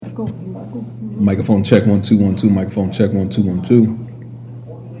Microphone check 1 2 1 2. Microphone check 1 2 1 2.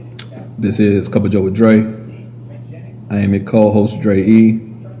 This is Cup of Joe with Dre. I am your co-host Dre E.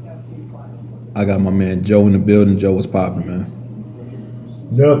 I got my man Joe in the building. Joe, what's popping, man?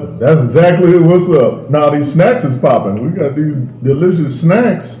 Nothing. That's exactly what's up. Now these snacks is popping. We got these delicious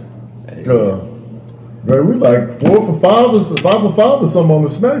snacks. Dre, we like 4 for 5 or 5 for 5 or something on the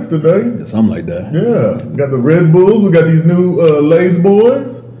snacks today. Yeah, something like that. Yeah. We got the Red Bulls. We got these new Lay's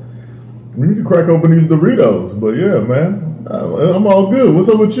Boys. We need to crack open these Doritos. But yeah, man, I'm all good. What's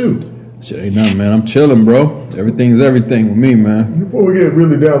up with you? Shit ain't nothing, man. I'm chilling, bro. Everything's everything with me, man. Before we get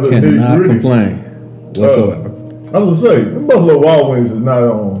really down to the nitty Cannot gritty, complain whatsoever. I was gonna say, the Buffalo Wild Wings is not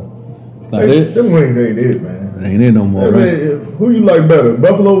on. It's not it. Them wings ain't it, man. Ain't it no more, right? Who you like better,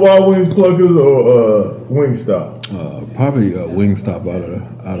 Buffalo Wild Wings Pluckers or Wingstop? Probably Wingstop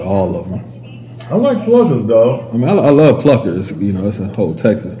out of all of them. I like Pluckers, dog. I mean, I love Pluckers. You know, it's a whole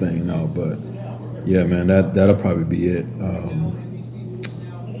Texas thing, you know. But yeah, man, that'll probably be it.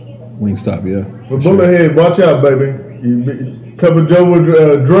 Wingstop, yeah. But Bullethead, watch out, baby. You cover Joe with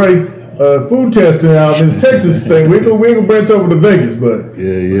Dre. Food testing out in this Texas thing. We ain't gonna branch over to Vegas, but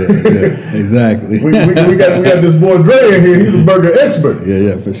yeah, exactly. we got this boy Dre in here. He's a burger expert.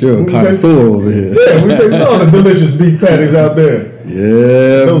 Yeah, for sure. Connoisseur over here. Yeah, we take all the delicious beef patties out there.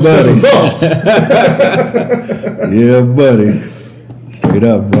 Yeah, those buddy. Sauce. Yeah, buddy. Straight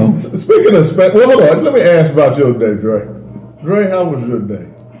up, bro. Speaking of well, hold on. Let me ask about your day, Dre. Dre, how was your day?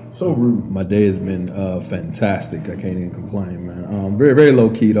 So rude. My day has been fantastic. I can't even complain, man. Very, very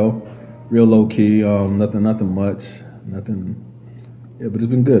low key though. Real low key. Nothing much. Nothing. Yeah, but it's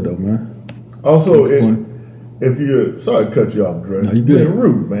been good though, man. Also, if you sorry to cut you off, Dre. No, you good. You're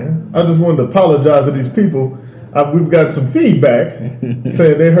rude, man. I just wanted to apologize to these people. We've got some feedback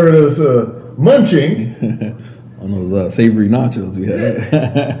saying they heard us munching on those savory nachos we had.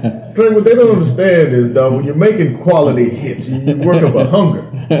 Dre, what they don't understand is, dog, when you're making quality hits, you work up a hunger.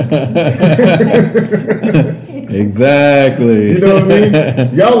 Exactly. You know what I mean?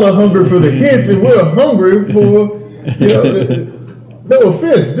 Y'all are hungry for the hits, and we're hungry for, no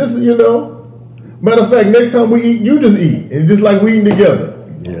offense, just, Matter of fact, next time we eat, you just eat. And just like we eating together.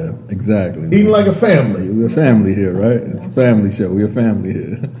 Yeah, exactly. Eating like a family. We're a family here, right? It's a family show. We're a family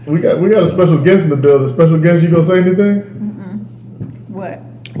here. We got a special guest in the building. Special guest, you gonna say anything? What?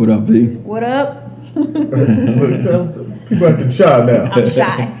 What up, V? What up? People acting shy now. I'm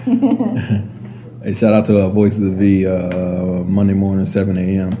shy. Hey, shout out to Voices of V, Monday morning, 7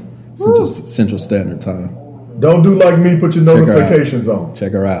 a.m. Central Standard Time. Don't do like me, put your notifications on.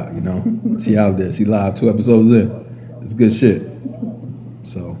 Check her out, She out there. She live 2 episodes in. It's good shit.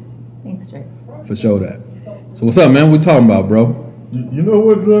 So, thanks, Dre. For sure that. So what's up, man? What we talking about, bro? You know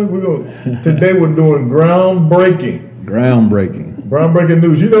what, Dre? Today we're doing groundbreaking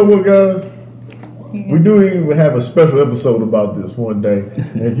news. You know what, guys? We do even have a special episode about this one day.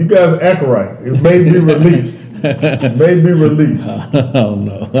 And if you guys act right, it may be released. Oh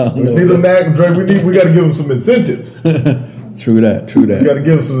no. Dre, we got to give them some incentives. True that. We got to give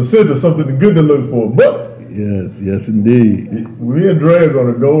them some incentives, something good to look for. But yes, indeed. Me and Dre are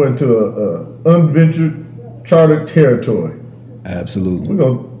going to go into unventured, charted territory. Absolutely. We're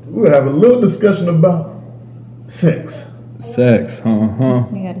going to have a little discussion about sex. Sex, You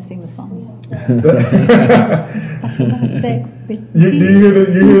got to sing the song. Sex. You hear the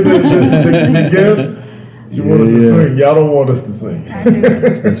guest? She wants us to sing. Y'all don't want us to sing.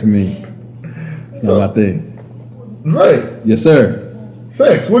 Especially me. It's not my thing. Dre. Yes, sir.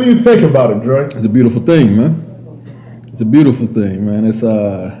 Sex. What do you think about it, Dre? It's a beautiful thing, man. It's a beautiful thing, man. It's what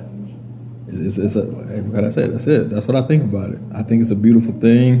I said. That's it. That's what I think about it. I think it's a beautiful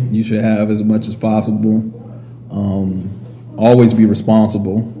thing. You should have as much as possible. Always be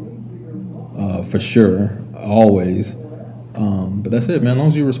responsible, for sure. Always. But that's it, man. As long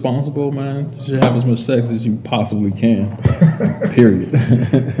as you're responsible, man, you should have as much sex as you possibly can. Period.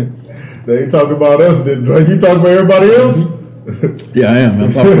 They ain't talking about us, then, Dre. You talking about everybody else? Yeah, I am, man.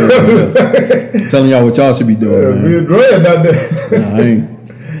 I'm talking about I'm telling y'all what y'all should be doing, man. Me and Dre are not there.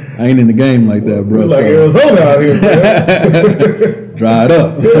 I ain't in the game like that, bro. We're like Arizona out here, man. Dry it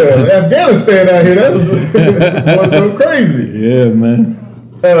up. Yeah, Afghanistan out here. That was going crazy. Yeah, man.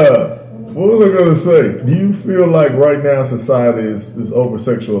 What was I going to say? Do you feel like right now society is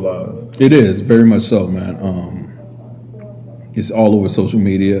over-sexualized? It is, very much so, man. It's all over social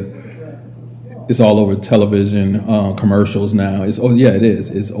media. It's all over television, commercials now. It is.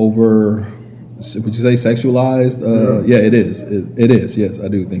 It's over, would you say sexualized? Yeah, it is. It is, yes, I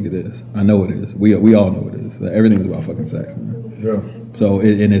do think it is. I know it is. We all know it is. Everything's about fucking sex, man. Yeah. So,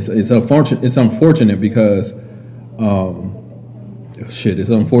 it's unfortunate because shit, it's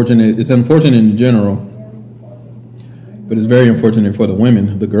unfortunate. It's unfortunate in general, but it's very unfortunate for the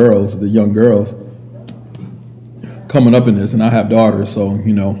women, the girls, the young girls coming up in this. And I have daughters, so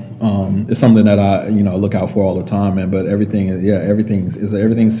it's something that I look out for all the time, man. But everything's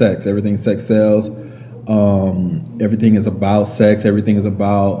sex. Everything sex sells. Everything is about sex. Everything is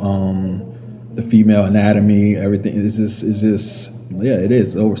about the female anatomy. Everything is just it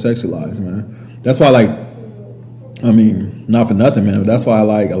is over sexualized, man. That's why, like, I mean, not for nothing, man, but that's why I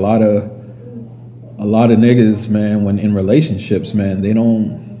like a lot of niggas, man, when in relationships, man, they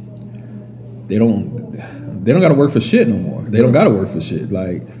don't got to work for shit no more. They don't got to work for shit.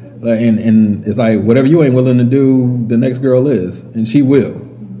 Like, and it's like whatever you ain't willing to do, the next girl is, and she will.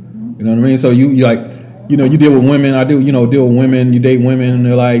 You know what I mean? So you like, you deal with women. I do, deal with women. You date women, and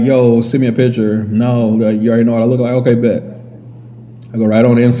they're like, "Yo, send me a picture." No, like, you already know what I look like. Okay, bet. I go right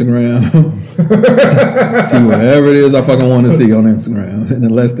on Instagram, see whatever it is I fucking want to see on Instagram in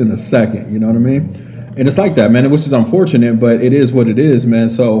less than a second. You know what I mean? And it's like that, man, which is unfortunate, but it is what it is, man.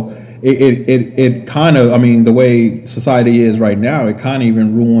 So it kind of, I mean, the way society is right now, it kind of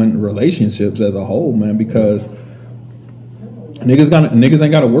even ruined relationships as a whole, man, because niggas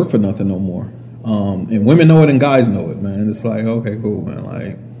ain't got to work for nothing no more. And women know it and guys know it, man. It's like, okay, cool, man.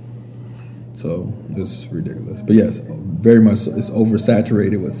 Like, so it's ridiculous. But yes, very much it's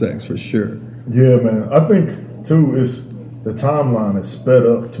oversaturated with sex for sure. Yeah, man. I think too is the timeline is sped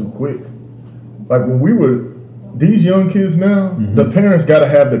up too quick. Like when we were these young kids now, the parents got to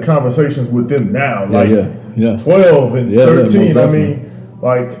have the conversations with them now. Like 12 and 13. I mean,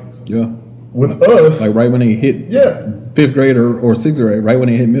 like with us, like right when they hit fifth grade or sixth grade, right when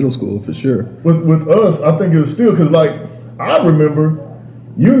they hit middle school for sure. With us, I think it was still because like I remember.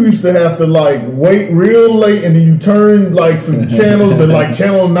 You used to have to like wait real late, and then you turn like some channels to like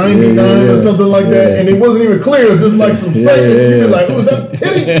channel 99 or something like that, and it wasn't even clear. It was just like some straight. You were like, "Oh, is that a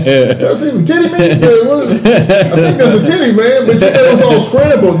titty? I see some titty, man. I think that's a titty, man." But it was all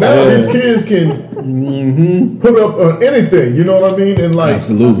scrambled. Now these kids can put up anything. You know what I mean? And like,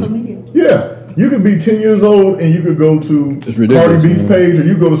 absolutely, you could be 10 years old and you could go to Cardi B's page, or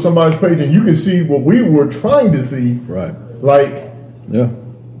you go to somebody's page and you can see what we were trying to see. Right. Like. Yeah.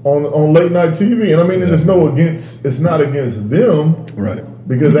 On late night TV, and I mean, it's not against them, right?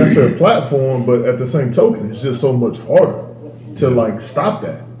 Because that's their platform. But at the same token, it's just so much harder to like stop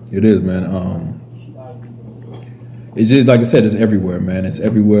that. It is, man. It's just like I said, it's everywhere, man. It's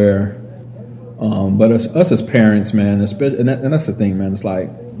everywhere. But us as parents, man, especially, and that's the thing, man. It's like,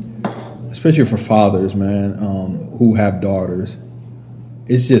 especially for fathers, man, who have daughters.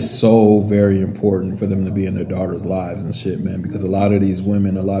 It's just so very important for them to be in their daughters' lives and shit, man, because a lot of these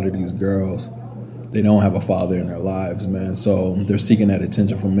women, a lot of these girls, they don't have a father in their lives, man. So they're seeking that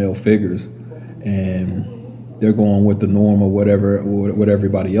attention from male figures, and they're going with the norm of what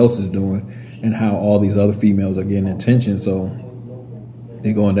everybody else is doing and how all these other females are getting attention. So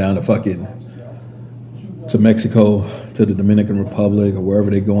they're going down to Mexico, to the Dominican Republic, or wherever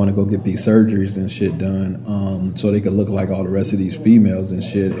they're going to go get these surgeries and shit done, so they could look like all the rest of these females and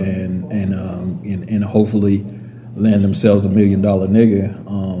shit, and hopefully land themselves $1 million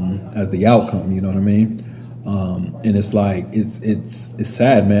nigga as the outcome. You know what I mean? And it's like it's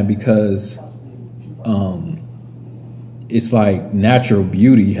sad, man, because it's like natural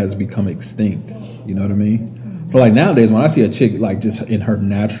beauty has become extinct. You know what I mean? So like nowadays, when I see a chick like just in her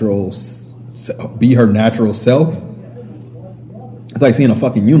natural be her natural self, it's like seeing a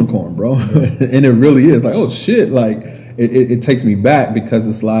fucking unicorn, bro. And it really is like, oh shit, like it takes me back, because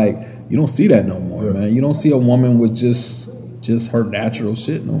it's like you don't see that no more, man. You don't see a woman with just her natural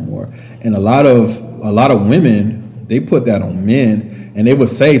shit no more. And a lot of women, they put that on men, and they would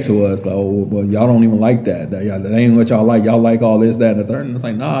say to us, like, oh, well, y'all don't even like that. That ain't what y'all like. Y'all like all this, that, and the third. And it's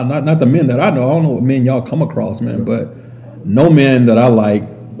like, nah, not the men that I know. I don't know what men y'all come across, man, but no men that I like.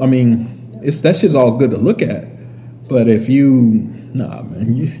 I mean, that shit's all good to look at, but if nah,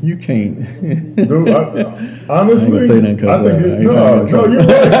 man, you can't. Dude, honestly, I think you're right.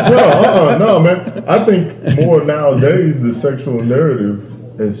 No, man. I think more nowadays the sexual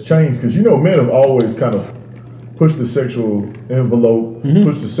narrative has changed, because men have always kind of pushed the sexual envelope,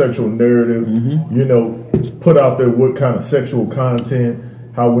 pushed the sexual narrative. Put out there what kind of sexual content,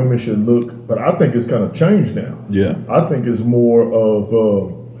 how women should look. But I think it's kind of changed now. Yeah, I think it's more of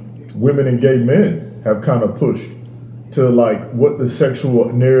women and gay men have kind of pushed to like what the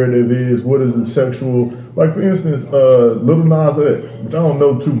sexual narrative is, what is the sexual, like for instance, Lil Nas X, which I don't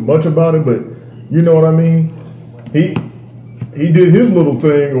know too much about it, but you know what I mean? He did his little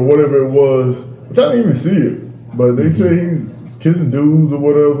thing or whatever it was, which I didn't even see it, but they say he was kissing dudes or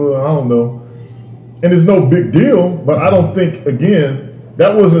whatever, I don't know. and it's no big deal. But I don't think, again,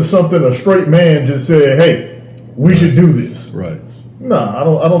 that wasn't something a straight man just said, "Hey, we should do this." Right. Nah, I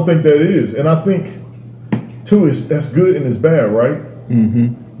don't think that is, and I think too that's good and it's bad, right?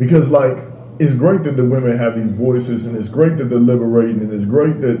 Mm-hmm. Because like it's great that the women have these voices, and it's great that they're liberating, and it's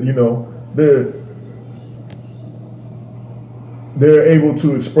great that they're able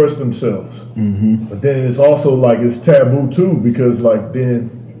to express themselves. Mm-hmm. But then it's also like it's taboo too, because like then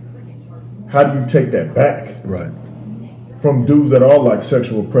how do you take that back? Right. From dudes that are like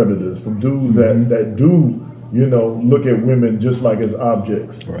sexual predators, from dudes that do, look at women just like as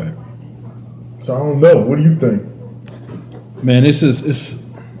objects. Right. So I don't know. What do you think? Man, it's a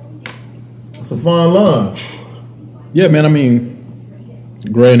fine line. Yeah, man. I mean,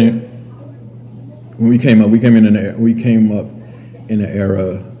 granted, when we came up in an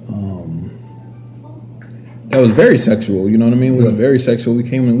era that was very sexual. You know what I mean? It was very sexual. We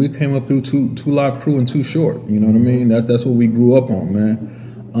came up through two Live Crew and Too Short. You know what I mean? That's what we grew up on, man.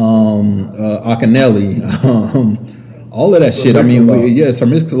 Akinelli, all of that shit. I mean, Sir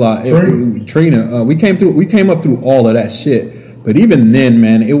Mix-a-Lot, Trina. We came up through all of that shit. But even then,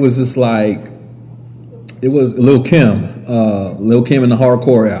 man, it was just like it was Lil' Kim in the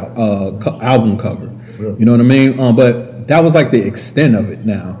hardcore album cover. Yeah. You know what I mean? But that was like the extent of it.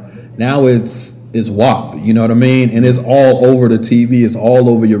 Now it's WAP. You know what I mean? And it's all over the TV. It's all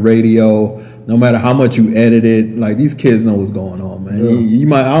over your radio. No matter how much you edit it, like these kids know what's going on, man.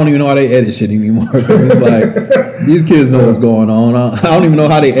 Yeah. I don't even know how they edit shit anymore. It's like these kids know what's going on. I don't even know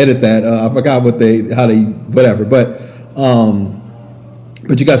how they edit that. I forgot whatever. But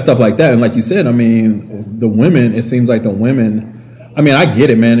you got stuff like that, and like you said, I mean, the women. It seems like the women. I mean, I get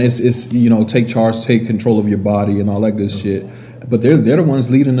it, man. It's take charge, take control of your body, and all that good shit. But they're the ones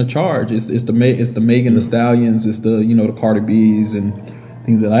leading the charge. It's the Megan Thee Stallions. It's the Cardi B's and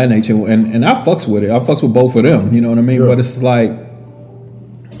things of that nature. And I fucks with it. I fucks with both of them. You know what I mean? Sure. But it's like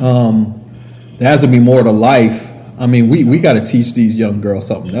there has to be more to life. I mean, we got to teach these young girls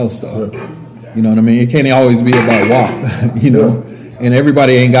something else, though. Sure. You know what I mean? It can't always be about WAP. And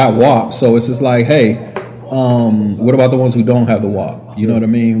everybody ain't got WAP. So it's just like, hey, what about the ones who don't have the WAP? You know what I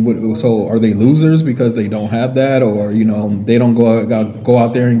mean? So are they losers because they don't have that, or they don't go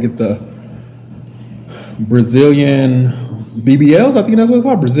out there and get the Brazilian BBLs? I think that's what it's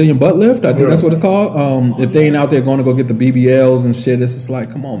called, Brazilian butt lift. I think that's what it's called. If they ain't out there going to go get the BBLs and shit, it's just like,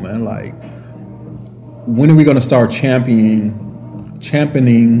 come on, man. Like, when are we going to start championing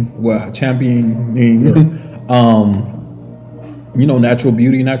natural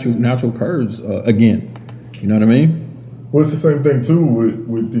beauty, natural curves again? You know what I mean? Well, it's the same thing too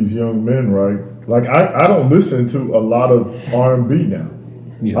with these young men, right? Like I don't listen to a lot of R&B now.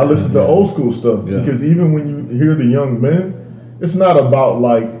 Yeah, I listen to old school stuff because even when you hear the young men, it's not about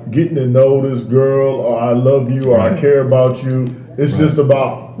like getting to know this girl or I love you or I care about you. It's just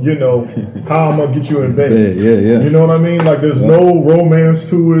about how I'm gonna get you in bed. Yeah. You know what I mean? Like there's no romance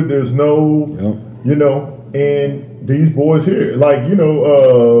to it. There's no and these boys here, like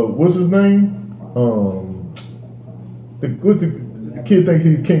what's his name? The kid thinks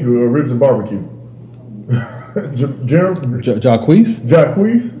he's king of ribs and barbecue. Jacquees?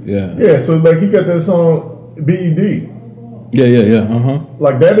 Yeah, so like he got that song BED. Yeah.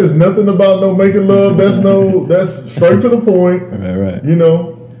 Like that is nothing about no making love. That's straight to the point. Right.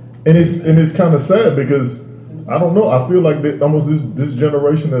 And it's kind of sad because I don't know. I feel like almost this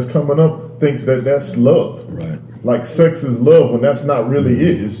generation that's coming up thinks that that's love. Right. Like sex is love when that's not really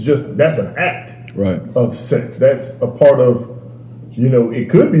it. It's just that's an act. Right. Of sex. That's a part of, it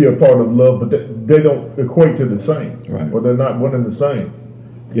could be a part of love, but they don't equate to the same. Right. Or they're not one and the same.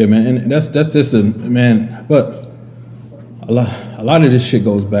 Yeah, man. And that's just man. But a lot of this shit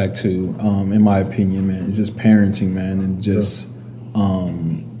goes back to, in my opinion, man, it's just parenting, man, and just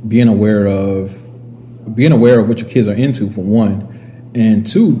being aware of what your kids are into, for one. And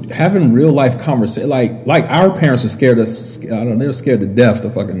two, having real life conversation, like our parents were scared us. I don't know, they were scared to death to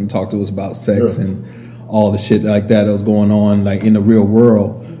fucking talk to us about sex and all the shit like that was going on, like in the real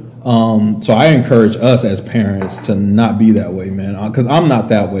world. So I encourage us as parents to not be that way, man, because I'm not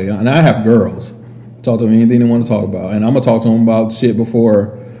that way, and I have girls. Talk to them anything they want to talk about, and I'm gonna talk to them about shit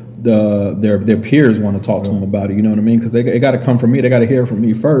before their peers want to talk to them about it. You know what I mean? Because it got to come from me. They got to hear it from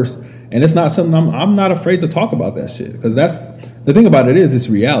me first, and it's not something I'm not afraid to talk about that shit, because that's. The thing about it is, it's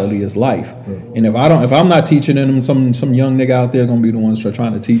reality, it's life, and if I'm not teaching them, some young nigga out there gonna be the ones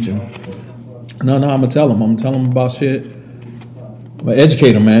trying to teach them. No, I'm gonna tell them. I'm gonna tell them about shit. But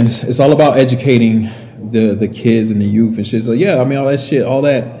educate them, man. It's all about educating the kids and the youth and shit. So yeah, I mean all that shit, all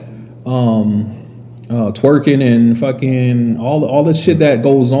that twerking and fucking all the shit that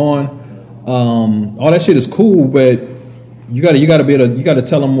goes on. all that shit is cool, but you gotta be able to, you gotta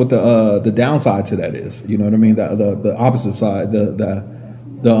tell them what the downside to that is. You know what I mean? The opposite side, the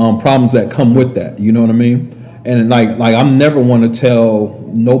problems that come with that. You know what I mean? And like I'm never want to tell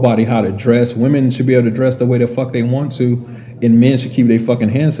nobody how to dress. Women should be able to dress the way the fuck they want to, and men should keep their fucking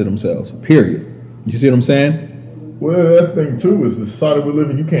hands to themselves. Period. You see what I'm saying? Well, that's the thing too, is the society we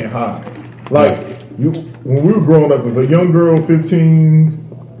live in, you can't hide. Like, when we were growing up, if a young girl,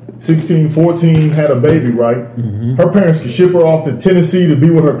 15, 16, 14, had a baby, right? Mm-hmm. Her parents could ship her off to Tennessee to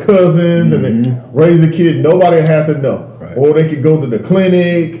be with her cousins and then raise the kid. Nobody had to know. Right. Or they could go to the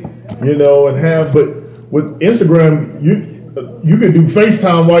clinic, you know, and have, but with Instagram, you could do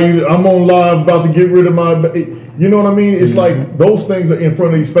FaceTime while I'm on live about to get rid of my, you know what I mean? It's like those things are in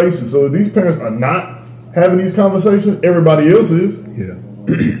front of these faces. So if these parents are not having these conversations, everybody else is. Yeah.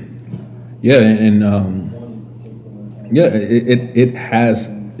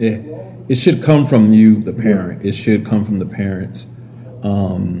 It should come from you, the parent. It should come from the parents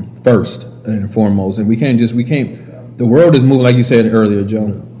first and foremost. And we can't. The world is moving, like you said earlier,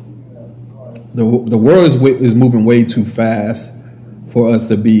 Joe. The world is moving way too fast for us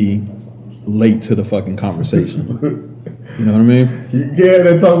to be late to the fucking conversation. You know what I mean? Yeah,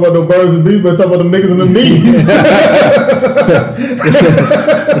 they talk about the birds and bees, but talk about the niggas and the knees.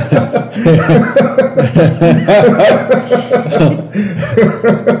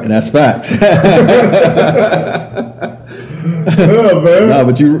 And that's facts. Yeah, man. No,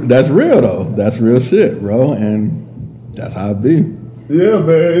 but that's real though. That's real shit, bro. And that's how it be. Yeah,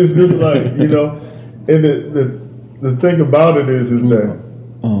 man. It's just like, you know, and the thing about it is that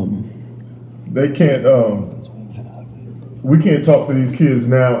they can't we can't talk to these kids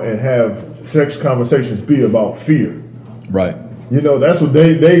now and have sex conversations be about fear. Right. You know, that's what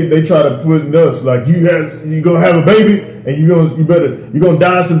they try to put in us. Like, you're gonna have a baby and you're gonna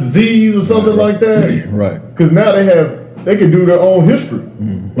die of some disease or something like that. Right. Because now they can do their own history.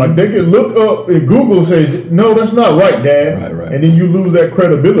 Mm-hmm. Like, they can look up and Google and say, no, that's not right, Dad. Right. And then you lose that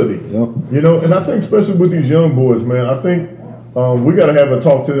credibility. Yep. You know, and I think especially with these young boys, man, I think we got to have a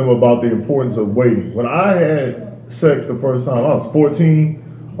talk to them about the importance of waiting. When I had sex the first time, I was 14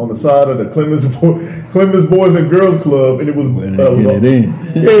 on the side of the Clemens Boys and Girls Club, and it was an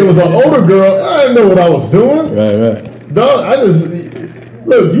older girl. I didn't know what I was doing. Right. Dog, I just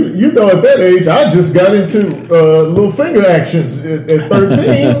look. You know, at that age, I just got into little finger actions at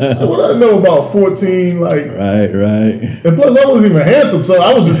 13. What I know about 14, like right. And plus, I wasn't even handsome, so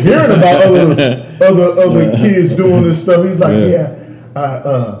I was just hearing about other kids doing this stuff. He's like,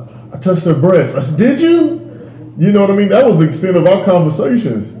 I touched her breast. I said, did you? You know what I mean? That was the extent of our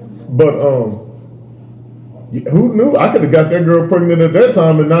conversations. But who knew? I could have got that girl pregnant at that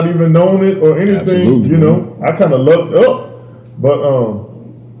time and not even known it or anything. Absolutely, you know, I kind of lucked up. But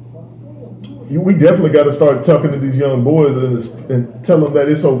we definitely got to start talking to these young boys and tell them that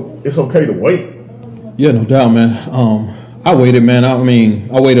it's okay to wait. Yeah, no doubt, man. I waited, man. I waited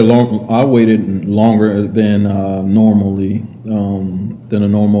longer than normally. Than a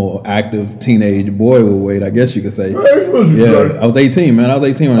normal active teenage boy would wait, I guess you could say. Yeah, I was 18, man. I was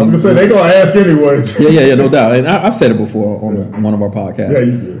 18 when I was gonna say they gonna ask anyway. Yeah, no doubt. And I've said it before on one of our podcasts. Yeah,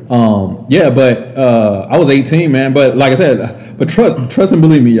 you did. But I was 18, man. But like I said, but trust and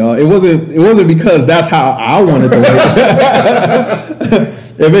believe me, y'all. It wasn't because that's how I wanted to wait.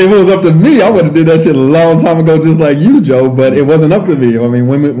 If it was up to me, I would have did that shit a long time ago, just like you, Joe. But it wasn't up to me. I mean,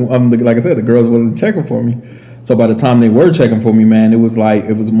 women, like I said, the girls wasn't checking for me. So by the time they were checking for me, man, it was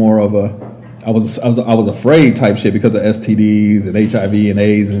more of a, I was afraid type shit because of STDs and HIV and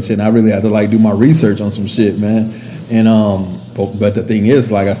AIDS and shit. And I really had to like do my research on some shit, man. And but the thing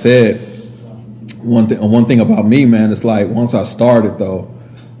is, like I said, one thing about me, man, it's like once I started though,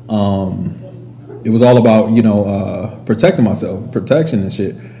 it was all about protecting myself, protection and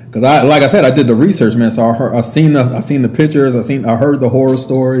shit. Because like I said, I did the research, man. So I seen the pictures, I heard the horror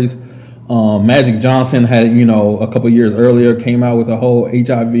stories. Magic Johnson had, a couple years earlier came out with a whole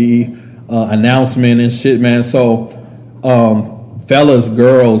HIV announcement and shit, man. So, fellas,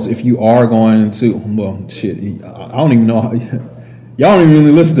 girls, if you are going to, well, shit, I don't even know how, y'all don't even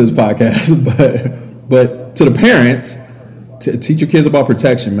really listen to this podcast, but to the parents, to teach your kids about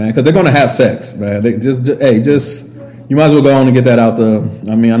protection, man, because they're going to have sex, man. They just you might as well go on and get that out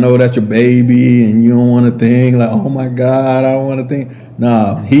I know that's your baby and you don't want to think like, oh my God, I don't want to think.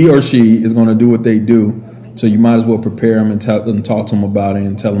 Nah, he or she is going to do what they do. So you might as well prepare them and talk to them about it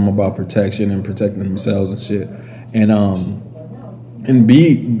and tell them about protection and protecting themselves and shit. And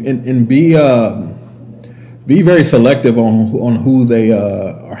be very selective on who they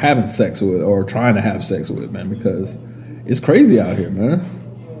are having sex with or trying to have sex with, man, because it's crazy out here, man.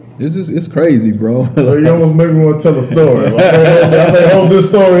 it's crazy, bro. Well, you almost make me want to tell a story. I may hold this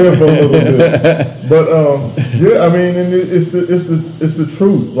story in for a little bit, but yeah, I mean, and it's the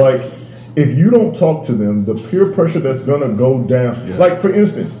truth. Like, if you don't talk to them, the peer pressure that's gonna go down. Yeah. Like, for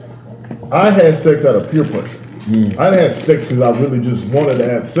instance, I had sex out of peer pressure. I didn't have sex because I really just wanted to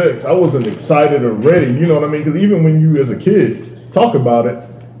have sex. I wasn't excited or ready. You know what I mean? Because even when you, as a kid, talk about it,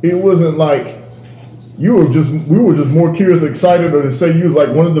 it wasn't like. We were just more curious, excited, or to say you was like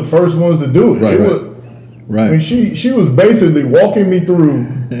one of the first ones to do it. Right. I mean, she was basically walking me through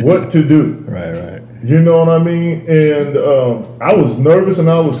what to do. Right. You know what I mean? And I was nervous and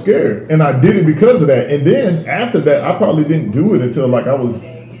I was scared, and I did it because of that. And then after that, I probably didn't do it until like I was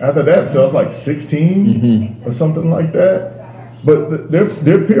 16 or something like that. But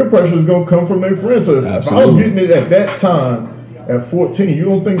their peer pressure is gonna come from their friends. So if I was getting it at that time. At 14, you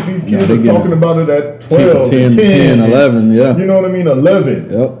don't think these kids are talking about it at 12, 10, 11, yeah. You know what I mean?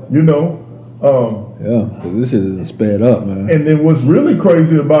 11. Yep. You know? Yeah, because this shit isn't sped up, man. And then what's really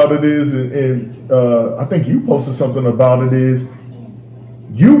crazy about it is, and I think you posted something about it, is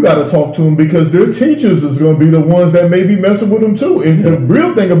you got to talk to them because their teachers is going to be the ones that may be messing with them too. And the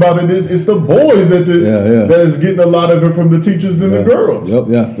real thing about it is, it's the boys that is getting a lot of it from the teachers than the girls. Yep,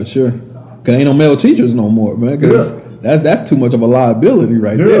 yeah, for sure. Because ain't no male teachers no more, man. Because that's too much of a liability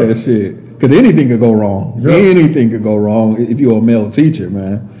right there, shit. Because anything could go wrong. Yeah. Anything could go wrong if you're a male teacher,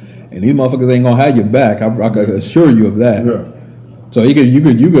 man. And these motherfuckers ain't gonna have your back. I can assure you of that. Yeah. So you could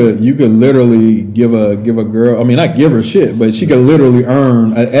literally give a girl. I mean, not give her shit, but she could literally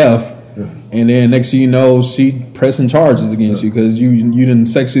earn an F. Yeah. And then next thing you know, she pressing charges against you because you didn't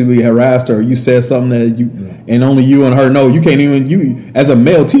sexually harassed her. You said something that and only you and her know. You can't even, as a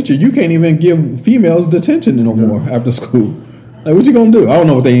male teacher, you can't even give females detention no more after school. Like, what you gonna do? I don't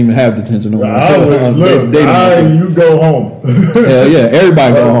know if they even have detention no more. You go home. Hell yeah,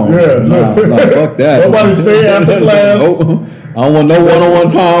 everybody go home. Nah, fuck that. Nobody stay after class. Nope. I don't want no one-on-one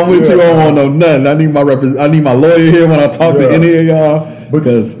time with you. I don't want no nothing. I need my lawyer here when I talk to any of y'all.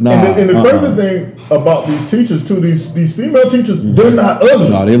 Because and the crazy thing about these teachers too, these female teachers, they're not ugly.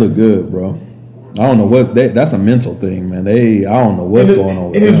 No, they look good, bro. I don't know what that's a mental thing, man. I don't know what's going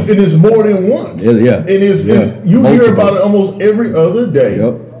on with them. It is more than once. Yeah. You hear about it almost every other day.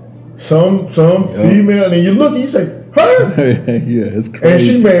 Yep. Some female, and you look and you say, her? Yeah, it's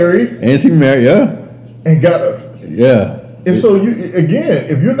crazy. And she married. Yeah. And got a And so you again,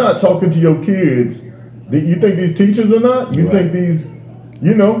 if you're not talking to your kids, you think these teachers are not? You think these,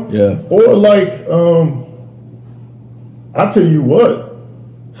 or like, I tell you what.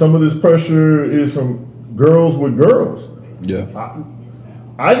 Some of this pressure is from girls with girls. Yeah.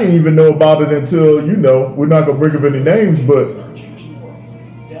 I didn't even know about it until, we're not going to bring up any names, but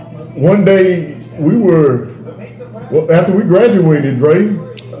one day after we graduated, Dre,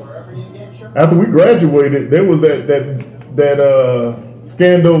 there was that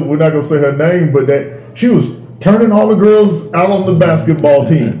scandal, we're not going to say her name, but that she was turning all the girls out on the basketball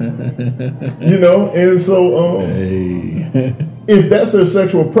team. And so if that's their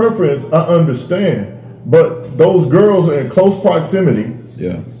sexual preference, I understand. But those girls are in close proximity.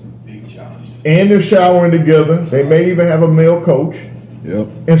 Yeah. And they're showering together. They may even have a male coach. Yep.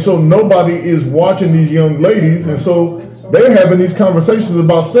 And so nobody is watching these young ladies, and so they're having these conversations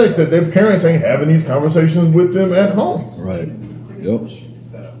about sex that their parents ain't having these conversations with them at home. Right. Yep.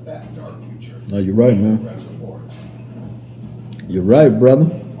 No, you're right, man. You're right, brother.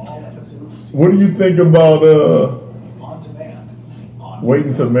 What do you think about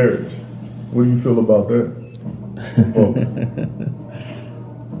waiting till marriage? What do you feel about that, folks?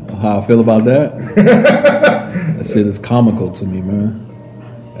 How I feel about that? That shit is comical to me, man.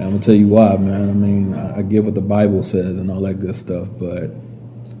 And I'm gonna tell you why, man. I mean, I get what the Bible says and all that good stuff, but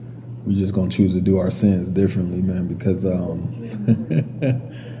we're just gonna choose to do our sins differently, man. Because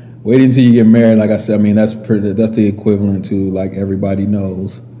waiting until you get married, like I said, I mean, that's the equivalent to, like everybody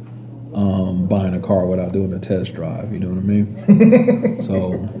knows, buying a car without doing a test drive. You know what I mean?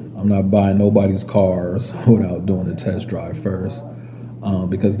 So I'm not buying nobody's cars without doing a test drive first,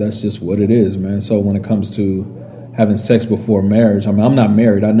 because that's just what it is, man. So when it comes to having sex before marriage, I mean, I'm not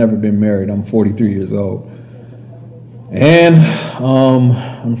married. I've never been married. I'm 43 years old. And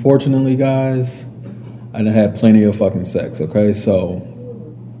unfortunately, guys, I done had plenty of fucking sex, okay? So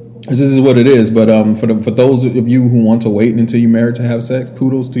this is what it is. But for those of you who want to wait until you're married to have sex,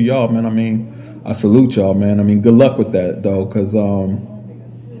 kudos to y'all, man. I mean, I salute y'all, man. I mean, good luck with that, though, because, I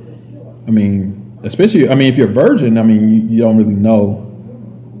mean, especially, I mean, if you're a virgin, I mean, you don't really know.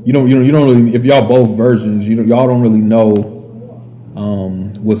 You don't really, if y'all both virgins, y'all don't really know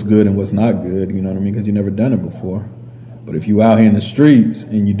what's good and what's not good, you know what I mean, because you never done it before. But if you out here in the streets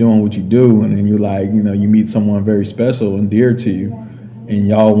and you're doing what you do, and then you like, you know, you meet someone very special and dear to you, and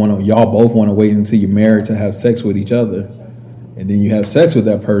y'all both want to wait until you're married to have sex with each other, and then you have sex with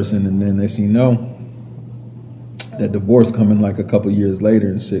that person, and then next thing you know, that divorce coming like a couple years later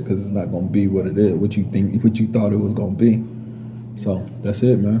and shit, because it's not gonna be what it is, what you thought it was gonna be. So that's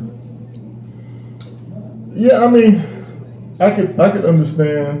it, man. Yeah, I mean, I could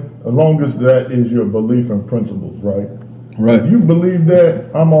understand as long as that is your belief and principles, right? Right. If you believe that,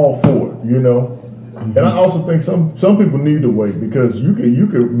 I'm all for it, you know. Mm-hmm. And I also think some people need to wait, because you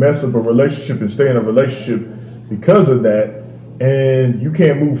could mess up a relationship and stay in a relationship because of that, and you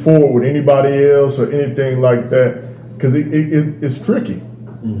can't move forward with anybody else or anything like that, because it's tricky.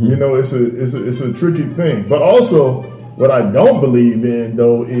 Mm-hmm. You know, it's a tricky thing. But also, what I don't believe in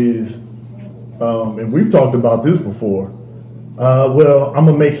though is, and we've talked about this before. Well, I'm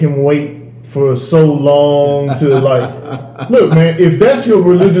gonna make him wait for so long to like. Look, man, if that's your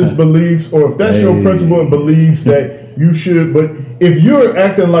religious beliefs, or if that's your principle and beliefs that you should, but if you're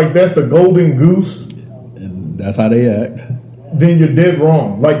acting like that's the golden goose, and that's how they act, then you're dead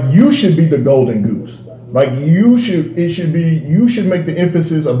wrong. Like, you should be the golden goose. Like, you should make the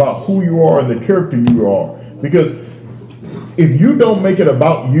emphasis about who you are and the character you are. Because if you don't make it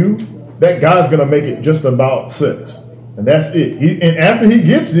about you, that guy's gonna make it just about sex, and that's it. And after he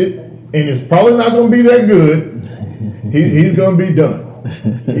gets it, and it's probably not gonna be that good, he's gonna be done.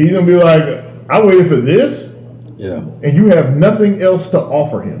 He's gonna be like, I waited for this, yeah, and you have nothing else to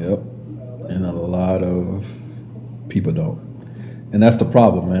offer him. Yep. And a lot of people don't, and that's the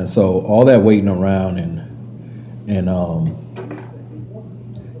problem, man. So all that waiting around and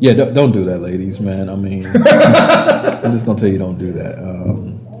yeah, don't do that, ladies, man. I mean, I'm just gonna tell you, don't do that.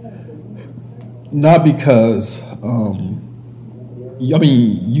 Not because, I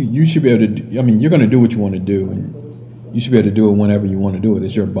mean, you should be able to. I mean, you're gonna do what you want to do, and you should be able to do it whenever you want to do it.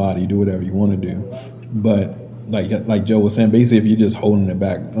 It's your body. Do whatever you want to do. But like Joe was saying, basically, if you're just holding it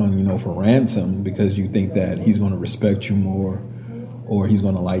back, for ransom because you think that he's gonna respect you more, or he's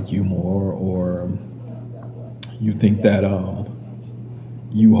gonna like you more, or you think that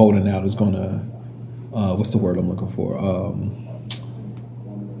you holding out is gonna what's the word I'm looking for?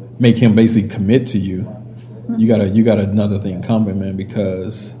 Make him basically commit to you. You got another thing coming, man,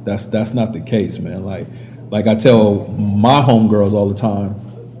 because that's not the case, man. Like I tell my homegirls all the time,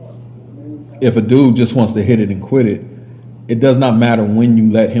 if a dude just wants to hit it and quit it, it does not matter when you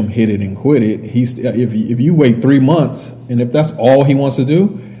let him hit it and quit it. If you wait 3 months, and if that's all he wants to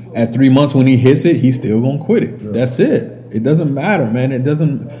do, at 3 months when he hits it, he's still gonna quit it. Yeah. That's it. It doesn't matter, man. It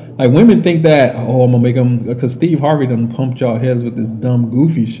doesn't, like, women think that, I'm gonna make them, because Steve Harvey done pumped y'all heads with this dumb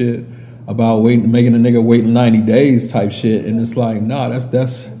goofy shit about making a nigga wait 90 days type shit, and it's like, nah,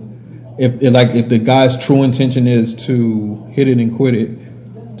 that's if the guy's true intention is to hit it and quit it,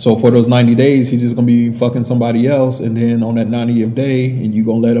 so for those 90 days he's just gonna be fucking somebody else, and then on that 90th day, and you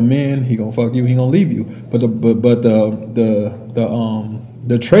gonna let him in, he gonna fuck you, he gonna leave you. But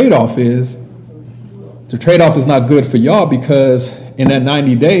the trade-off is, the trade-off is not good for y'all, because in that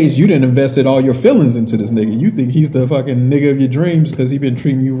 90 days, you didn't invested all your feelings into this nigga. You think he's the fucking nigga of your dreams because he been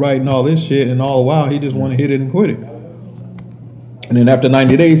treating you right and all this shit, and all the while he just want to hit it and quit it. And then after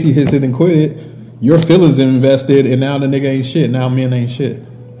 90 days, he hits it and quit it. Your feelings invested, and now the nigga ain't shit. Now men ain't shit.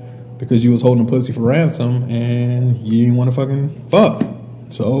 Because you was holding pussy for ransom, and you didn't want to fucking fuck.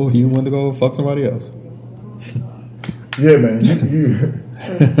 So he went to go fuck somebody else. Yeah, man.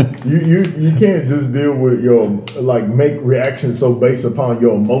 You can't just deal with make reactions so based upon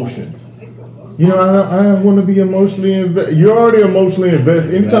your emotions. I want to be emotionally invested. You're already emotionally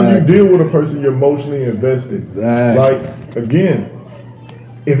invested. Anytime you deal with a person, you're emotionally invested. Exactly. Like, again,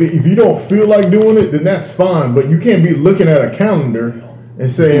 if you don't feel like doing it, then that's fine. But you can't be looking at a calendar and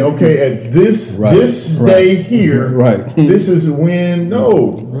saying, okay, at this day here, this is when.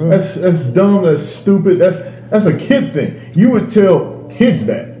 No, that's dumb. That's stupid. That's a kid thing. You would tell kids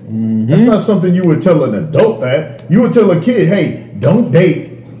that. Mm-hmm. That's not something you would tell an adult that. You would tell a kid, hey, don't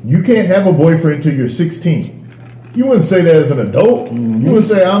date. You can't have a boyfriend until you're 16. You wouldn't say that as an adult. Mm-hmm. You would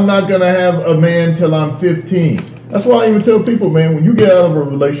say, I'm not going to have a man till I'm 15. That's why I even tell people, man, when you get out of a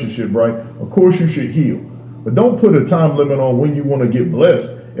relationship, right, of course you should heal. But don't put a time limit on when you want to get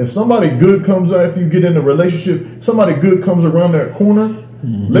blessed. If somebody good comes after you get in a relationship, somebody good comes around that corner,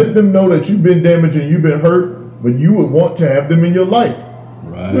 mm-hmm. let them know that you've been damaged and you've been hurt, but you would want to have them in your life.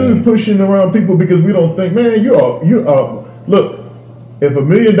 Right. We're pushing around people because we don't think, man, you are. Look, if $1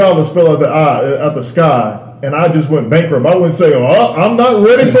 million fell out the sky and I just went bankrupt, I wouldn't say, I'm not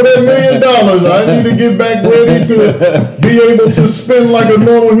ready for that $1 million. I need to get back ready to be able to spend like a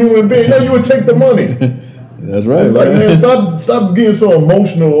normal human being. No, you would take the money. That's right. It's like, man, stop getting so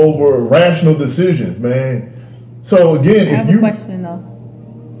emotional over rational decisions, man. So again, I have a question though.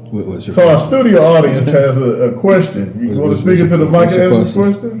 What's your so question? our studio audience has a question. You want to speak into the mic and ask this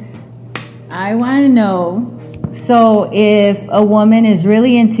question? I want to know. So if a woman is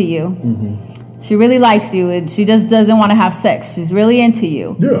really into you, she really likes you, and she just doesn't want to have sex. She's really into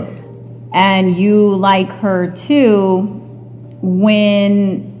you. Yeah. And you like her too.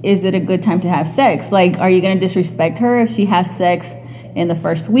 When is it a good time to have sex? Like, are you going to disrespect her if she has sex in the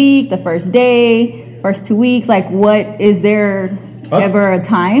first week, the first day, first 2 weeks? Like, what is there ever a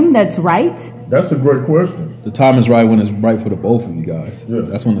time that's right? That's a great question. The time is right when it's right for the both of you guys. Yeah.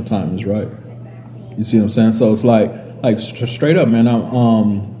 That's when the time is right. You see what I'm saying? So it's like straight up, man.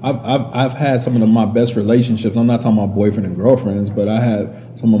 I've had some of my best relationships. I'm not talking about boyfriend and girlfriends, but I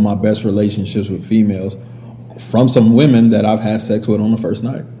had some of my best relationships with females from some women that I've had sex with on the first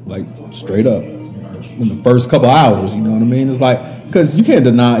night, like straight up in the first couple hours. You know what I mean? It's like, because you can't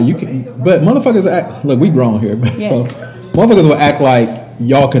deny but motherfuckers act. Look, we grown here, man. Yes. So motherfuckers will act like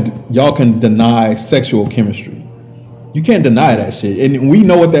y'all can deny sexual chemistry. You can't deny that shit, and we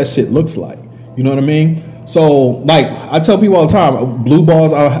know what that shit looks like. You know what I mean? So, like, I tell people all the time, blue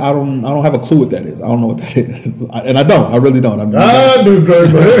balls. I don't have a clue what that is. I don't know what that is, and I don't. I really don't. I do, Dre.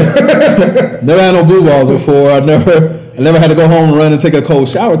 Never had no blue balls before. I never had to go home and run and take a cold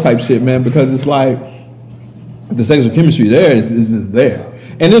shower type shit, man. Because it's like the sexual chemistry there is just there,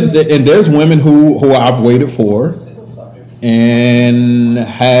 and there's women who I've waited for and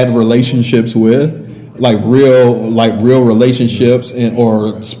had relationships with. Like real relationships,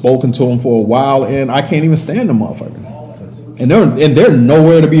 or spoken to them for a while, and I can't even stand them motherfuckers. And they're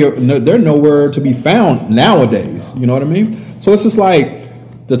nowhere to be found nowadays. You know what I mean? So it's just like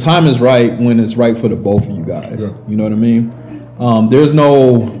the time is right when it's right for the both of you guys. Yeah. You know what I mean? There's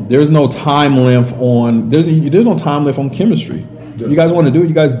no time length on there's no time length on chemistry. Yeah. You guys want to do it,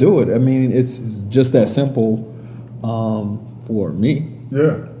 you guys do it. I mean, it's just that simple for me.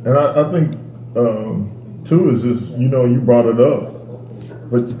 Yeah, and I think. Two is just, you brought it up,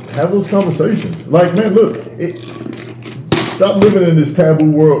 but have those conversations. Like, man, look, stop living in this taboo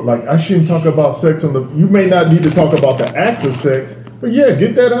world. Like, I shouldn't talk about sex you may not need to talk about the acts of sex, but yeah,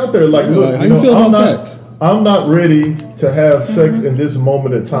 get that out there. Like, look, how you feel about sex? I'm not ready to have sex in this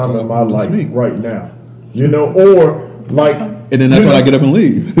moment of time in my life right now, or like, and then that's when I get up and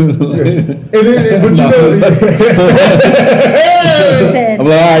leave. And then, but I'm like, all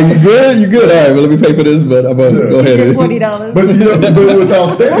right, you good? You good? All right, well, let me pay for this, but I'm going to go ahead. $40. But what's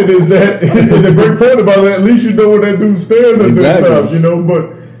outstanding is that the great point about that, at least you know where that dude stands at this time,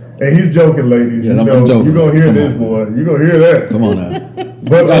 and he's joking, ladies. Yeah, I'm joking. You're going to hear this, boy. You're going to hear that. Come on now.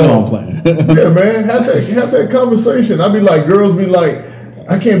 But I know I'm playing. Yeah, man, have that conversation. I'd be like, girls be like,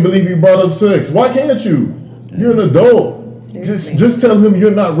 I can't believe you brought up sex. Why can't you? You're an adult. Just tell him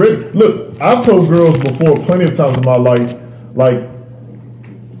you're not ready. Look, I've told girls before plenty of times in my life, like,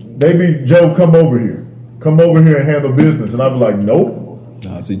 baby Joe, come over here and handle business, and I'd be like, nope.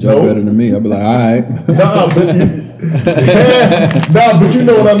 Nah, see, Joe better than me. I'd be like, all right. But you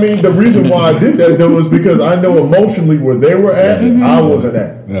know what I mean. The reason why I did that though is because I know emotionally where they were at, I wasn't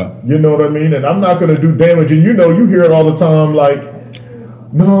at. Yeah. You know what I mean. And I'm not going to do damage. And you hear it all the time, like,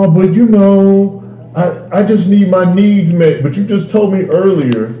 no, but I just need my needs met. But you just told me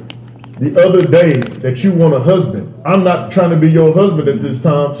earlier the other day that you want a husband. I'm not trying to be your husband at this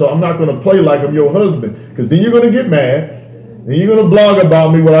time, so I'm not going to play like I'm your husband. Because then you're going to get mad, and you're going to blog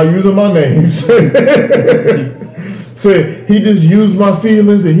about me without using my names. Say, he just used my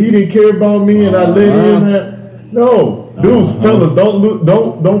feelings, and he didn't care about me, and I let him have... No. Dudes, fellas,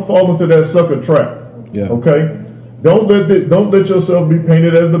 don't fall into that sucker trap. Yeah. Okay? Don't let yourself be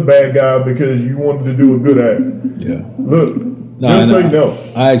painted as the bad guy because you wanted to do a good act. Yeah. Look, just say no.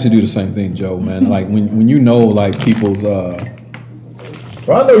 I actually do the same thing, Joe, man. Like when like people's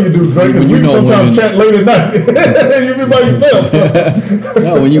well, I know you do, Dre, because we sometimes chat late at night. You be by yourself. So.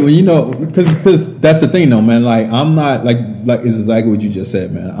 No, when you know, because that's the thing, though, man. Like I'm not like it's exactly what you just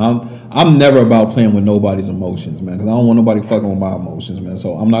said, man. I'm never about playing with nobody's emotions, man, because I don't want nobody fucking with my emotions, man.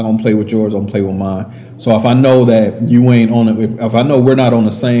 So I'm not gonna play with yours. I'm gonna play with mine. So if I know that you ain't on it, if I know we're not on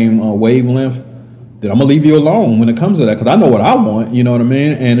the same wavelength, then I'm gonna leave you alone when it comes to that, because I know what I want. You know what I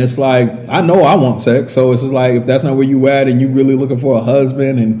mean? And it's like I know I want sex, so it's just like if that's not where you at, and you really looking for a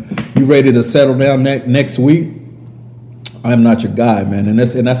husband, and you ready to settle down next week, I'm not your guy, man, and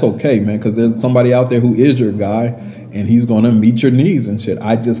that's okay, man, because there's somebody out there who is your guy, and he's gonna meet your needs and shit.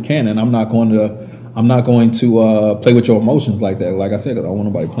 I just can't, and I'm not going to play with your emotions like that. Like I said, because I don't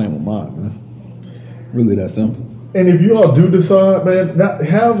want nobody playing with mine, man. Really that simple. And if you all do decide, man,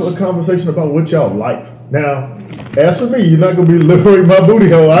 have a conversation about what y'all like. Now, as for me, you're not gonna be liberating my booty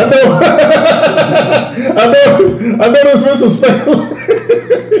hole. I know. I know there's been some speculation.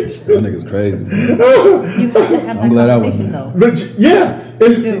 That nigga's crazy, man. You have to have I'm glad I was conversation, there. though. But yeah,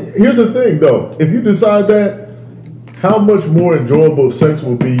 here's the thing though. If you decide that, how much more enjoyable sex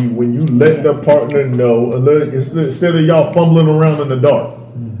will be when you let the partner know, instead of y'all fumbling around in the dark.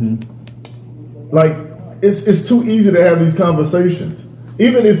 Mm-hmm. Like it's too easy to have these conversations.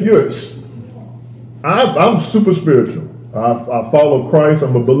 Even if I'm super spiritual. I follow Christ.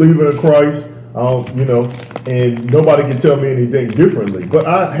 I'm a believer in Christ. And nobody can tell me anything differently. But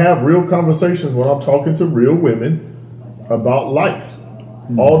I have real conversations when I'm talking to real women about life,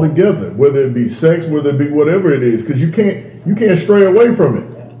 all together. Whether it be sex, whether it be whatever it is, because you can't stray away from it.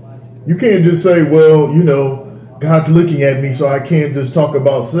 You can't just say, well, God's looking at me, so I can't just talk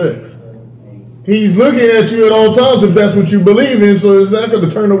about sex. He's looking at you at all times if that's what you believe in, so it's not going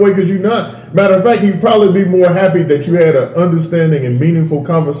to turn away because you're not. Matter of fact, he'd probably be more happy that you had an understanding and meaningful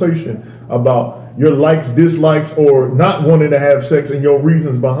conversation about your likes, dislikes, or not wanting to have sex and your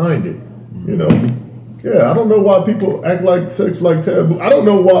reasons behind it. Yeah, I don't know why people act like sex like taboo. I don't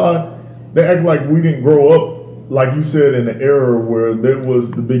know why they act like we didn't grow up, like you said, in the era where there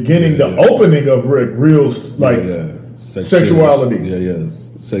was the beginning, the opening of real sexuality.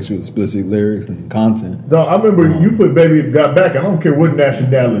 Sexual explicit lyrics and content. No, I remember you put Baby Got Back. I don't care what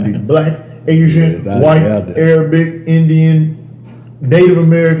nationality, black, Asian, white, Arabic, Indian, Native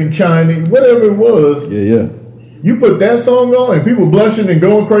American, Chinese, whatever it was. Yeah. You put that song on and people blushing and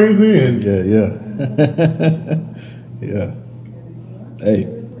going crazy and yeah. Hey,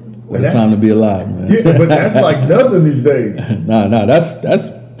 what a time to be alive, man. Yeah, but that's like nothing these days. Nah,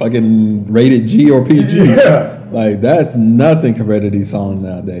 that's fucking rated G or PG. Yeah. Like that's nothing compared to these songs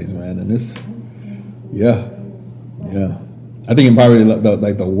nowadays, man. And this, yeah. I think it probably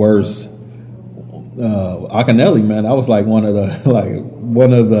like the worst. Akinelli, man, that was like one of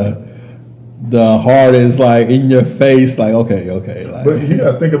the hardest, like in your face, like okay. Like, but you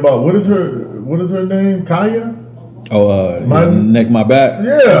gotta think about what is her name? Kaya? My Neck, My Back.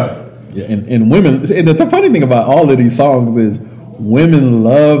 Yeah. And women. And the funny thing about all of these songs is women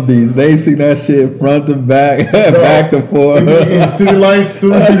love these. They see that shit front to back, back to forth. In city lights,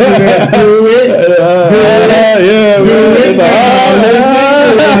 soon as you do that, do it.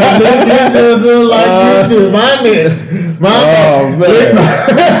 Oh man!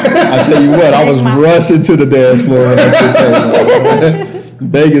 I tell you what, I was rushing to the dance floor when that shit came out.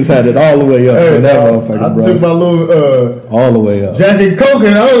 Vegas had it all the way up. Hey, that motherfucker, I took my little all the way up. Jack and Coke,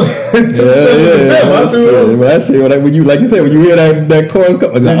 and I was That shit, when you hear that chorus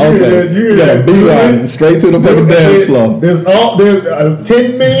come, you got a beeline straight to the fucking dance floor. There's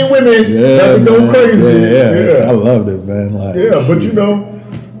 10 million women that go crazy. Yeah, I loved it, man.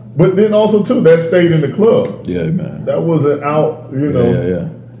 But but then also too, that stayed in the club. Yeah, man. That wasn't out. Yeah.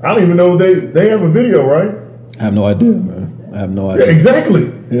 I don't even know they have a video, right? I have no idea, man. I have no idea. Yeah,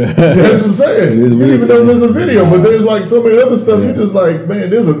 exactly. Yeah. That's what I'm saying. You don't even know there's a video, but there's like so many other stuff. You're just like, man,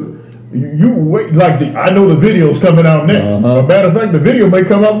 you wait. Like I know the video's coming out next. As a matter of fact, the video may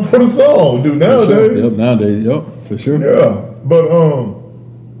come out before the song, dude. Nowadays. Sure. Nowadays, for sure. Yeah, but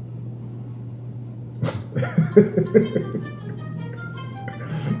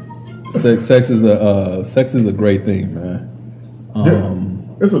sex is a great thing, man.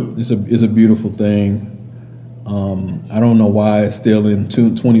 It's a beautiful thing. I don't know why it's still in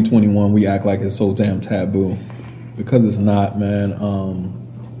 2021 we act like it's so damn taboo, because it's not, man.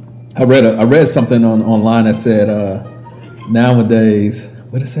 I read something online that said nowadays,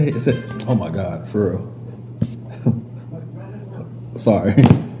 what did it say? It said, oh my God, for real. Sorry,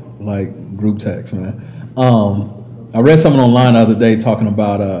 like group text, man. I read something online the other day talking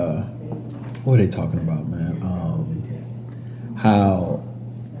about what are they talking about, man? How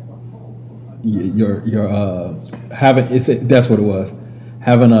you're having that's what it was,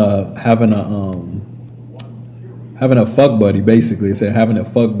 having a fuck buddy. Basically, it said having a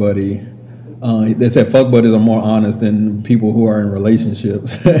fuck buddy. They said fuck buddies are more honest than people who are in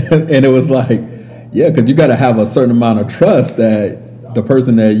relationships, and it was like, yeah, because you got to have a certain amount of trust that the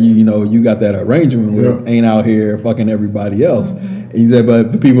person that you got that arrangement with ain't out here fucking everybody else. And he said,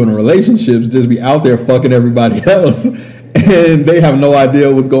 but the people in relationships just be out there fucking everybody else, and they have no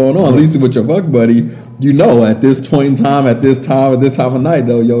idea what's going on. At least with your fuck buddy, at this point in time, at this time of night,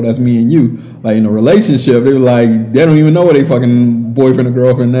 though, that's me and you. Like in a relationship, they're like, they don't even know where they fucking boyfriend or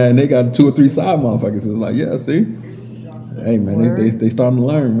girlfriend at, and they got 2 or 3 side motherfuckers. It's like, yeah, see, hey man, they starting to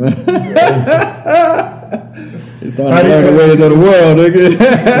learn, man. They starting to learn the ways of the world,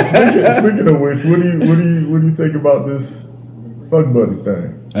 nigga. Speaking of which, what do you think about this fuck buddy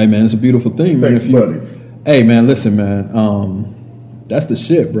thing? Hey man, it's a beautiful thing, man. Sex buddies. Hey man, listen, man. That's the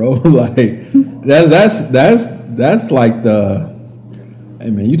shit, bro. Like that's like the. Hey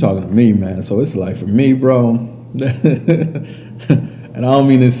man, you talking to me, man. So it's like for me, bro. And I don't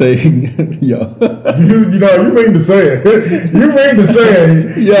mean to say, yo. You mean to say it. You mean to say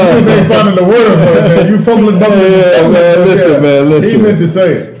it. You just ain't finding the word, man. You fumbling bubbling. Yeah, man. Listen. He meant to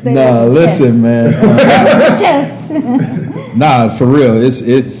say it. Listen, man. Nah, for real. It's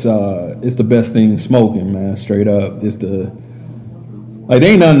the best thing smoking, man. Straight up. It's the like.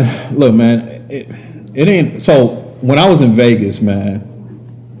 There ain't nothing. Look, man. It ain't. So when I was in Vegas, man,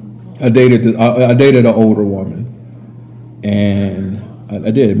 I dated an older woman. And I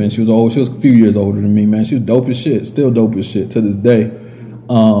did, man. She was old. She was a few years older than me, man. She was dope as shit. Still dope as shit to this day.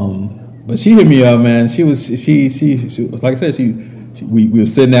 But she hit me up, man. She was like I said. We were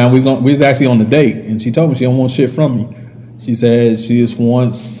sitting down. We was actually on the date, and she told me she don't want shit from me. She said she just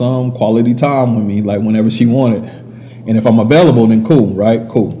wants some quality time with me, like whenever she wanted. And if I'm available, then cool, right?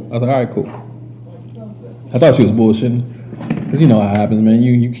 Cool. I was like, all right, cool. I thought she was bullshitting, because you know how it happens, man.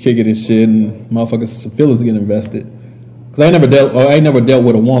 You kick it and shit, and motherfuckers' feelings get invested. Because I ain't never dealt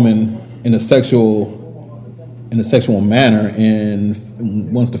with a woman in a sexual manner,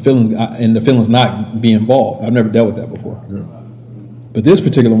 and once the feelings not be involved. I've never dealt with that before. Yeah. But this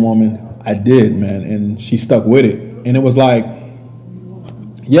particular woman, I did, man, and she stuck with it. And it was like,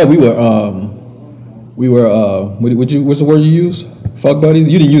 yeah, we were what's the word you use? Fuck buddies?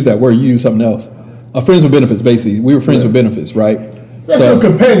 You didn't use that word. You used something else. Friends with benefits, basically. We were friends with benefits, right? Sexual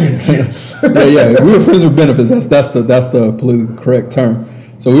companionships. yeah. We were friends with benefits. That's the politically correct term.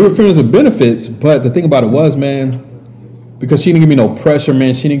 So we were friends with benefits, but the thing about it was, man, because she didn't give me no pressure,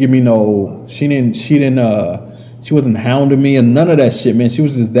 man. She wasn't hounding me and none of that shit, man. She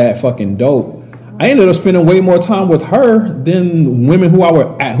was just that fucking dope. I ended up spending way more time with her than women who I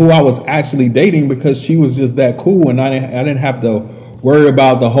was actually dating, because she was just that cool, and I didn't have to worry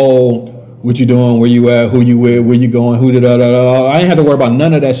about the whole what you doing, where you at, who you with, where you going, who did I didn't have to worry about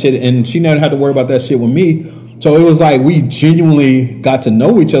none of that shit, and she never had to worry about that shit with me. So it was like we genuinely got to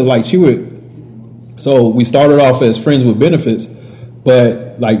know each other. Like so we started off as friends with benefits,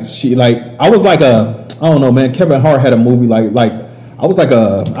 but like I was like I don't know, man. Kevin Hart had a movie like I was like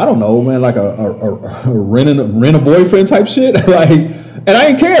I don't know, man, like a rent a boyfriend type shit. Like, and I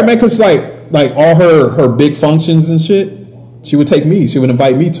didn't care, man, because like all her big functions and shit, she would take me. She would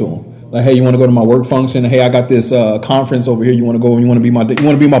invite me to them. Like, hey, you want to go to my work function? Hey, I got this conference over here. You want to go? You want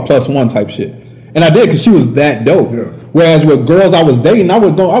to be my plus one type shit. And I did, because she was that dope. Yeah. Whereas with girls I was dating, I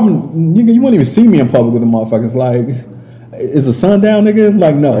would go. You wouldn't even see me in public with the motherfuckers. Like, is the sun down, nigga?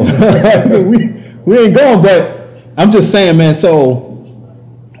 Like, no, we ain't going. But I'm just saying, man. So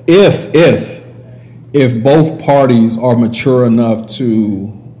if both parties are mature enough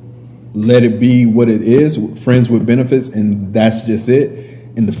to let it be what it is, friends with benefits, and that's just it,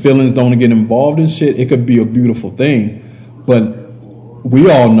 and the feelings don't get involved in shit, it could be a beautiful thing. But we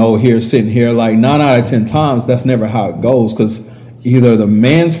all know here, sitting here, like 9 out of 10 times, that's never how it goes, because either the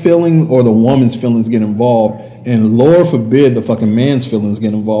man's feeling or the woman's feelings get involved, and Lord forbid the fucking man's feelings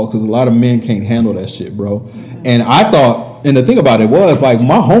get involved, because a lot of men can't handle that shit, bro. And I thought, and the thing about it was, like,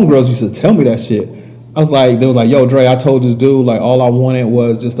 my homegirls used to tell me that shit. I was like, they were like, yo, Dre, I told this dude, like, all I wanted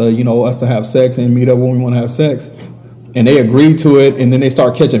was just, us to have sex and meet up when we want to have sex. And they agreed to it, and then they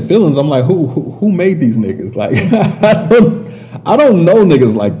start catching feelings. I'm like, who made these niggas? Like, I don't know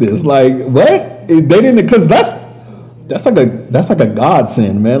niggas like this. Like, what? They didn't, because that's like a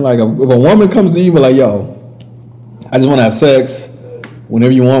godsend, man. Like, if a woman comes to you and be like, yo, I just want to have sex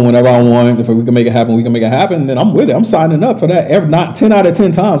whenever you want, whenever I want. If we can make it happen, we can make it happen. Then I'm with it. I'm signing up for that. Not 10 out of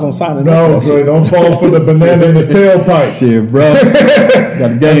 10 times I'm signing up. No, don't fall for the banana in the tailpipe. Shit, bro.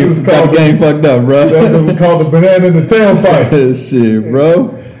 Got the game fucked up, bro. That's what we call the banana in the tailpipe. Shit,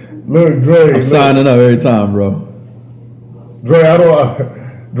 bro. Look, Dre. I'm signing up every time, bro. Dre, I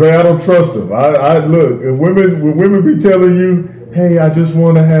don't trust them. I look, if women be telling you, hey, I just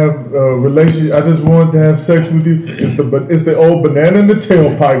want to have a relationship. I just want to have sex with you. It's the old banana in the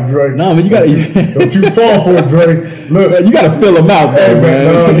tailpipe, Dre. No, man, you gotta don't you fall for it, Dre. Look, you gotta fill them out, though, hey,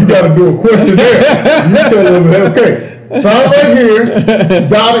 man. You gotta do a questionnaire. You tell them, okay, sign right here,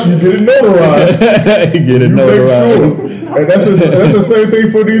 dot it, you get it notarized. You get it notarized. Sure. And that's the same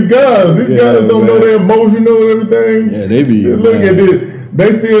thing for these guys. These guys don't know they're emotional and everything. Yeah, they be. Look at this.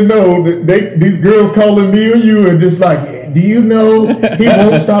 They still know that these girls calling me or you and just like, do you know he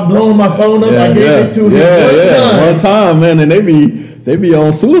won't stop blowing my phone up? I gave it to him one time, man, and they be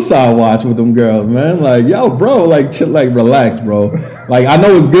on suicide watch with them girls, man. Like, yo, bro, like, chill, like, relax, bro. Like, I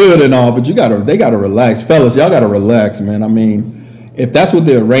know it's good and all, but they gotta relax, fellas. Y'all gotta relax, man. I mean, if that's what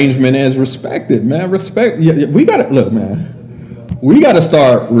the arrangement is, respect it, man. Respect. Yeah, we gotta look, man. We gotta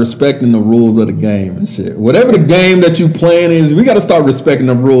start respecting the rules of the game and shit. Whatever the game that you playing is, we gotta start respecting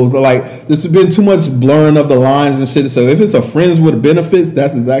the rules. Like, there's been too much blurring of the lines and shit. So if it's a friends with benefits,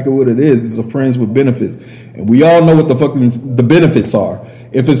 that's exactly what it is. It's a friends with benefits, and we all know what the benefits are.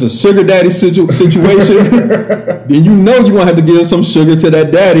 If it's a sugar daddy situation, then you know you're gonna have to give some sugar to that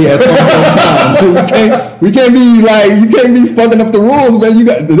daddy at some point in time. We can't be like, you can't be fucking up the rules, man.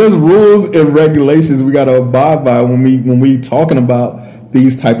 There's rules and regulations we gotta abide by when we talking about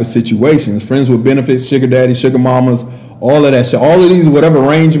these type of situations. Friends with benefits, sugar daddy, sugar mamas, all of that shit. All of these whatever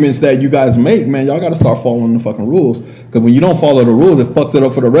arrangements that you guys make, man, y'all gotta start following the fucking rules. Because when you don't follow the rules, it fucks it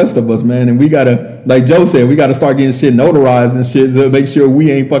up for the rest of us, man. And we gotta, like Joe said, we gotta start getting shit notarized and shit to make sure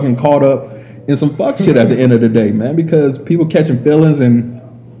we ain't fucking caught up in some fuck shit at the end of the day, man. Because people catching feelings and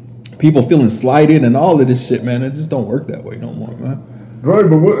people feeling slighted and all of this shit, man, it just don't work that way no more, man. Right,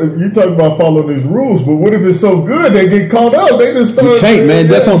 but what, you talking about following these rules, but what if it's so good they get caught up? They just start. You can't, man.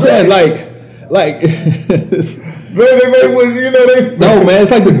 That's what I'm saying. Like. No, man,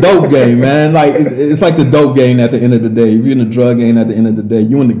 it's like the dope game, man. Like it's like the dope game at the end of the day. If you're in the drug game at the end of the day,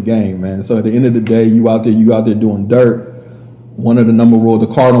 you in the game, man. So at the end of the day, you out there doing dirt. One of the the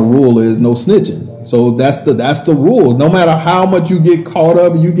cardinal rule is no snitching. So that's the rule. No matter how much you get caught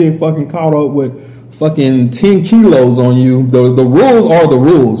up, you get fucking caught up with fucking 10 kilos on you. The rules are the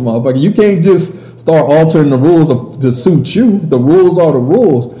rules, motherfucker. You can't just start altering the rules to suit you. The rules are the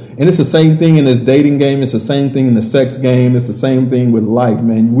rules. And it's the same thing in this dating game. It's the same thing in the sex game. It's the same thing with life,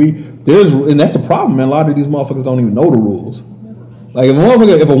 man. And that's the problem, man. A lot of these motherfuckers don't even know the rules. Like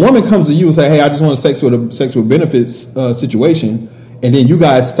if a woman comes to you and say, "Hey, I just want a sex with benefits situation," and then you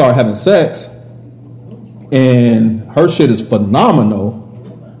guys start having sex, and her shit is phenomenal.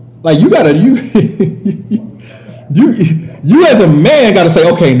 Like you as a man gotta say,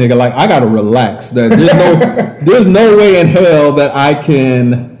 "Okay, nigga, like I gotta relax. There's no way in hell that I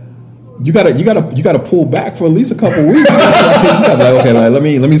can." You gotta pull back for at least a couple weeks. You gotta be like, okay, like, let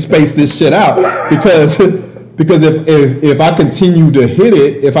me space this shit out because if I continue to hit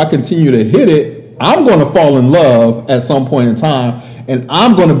it, I'm gonna fall in love at some point in time, and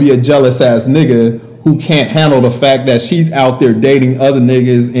I'm gonna be a jealous ass nigga who can't handle the fact that she's out there dating other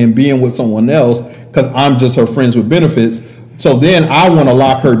niggas and being with someone else because I'm just her friends with benefits. So then I want to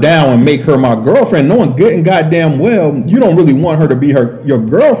lock her down and make her my girlfriend, knowing good and goddamn well you don't really want her to be your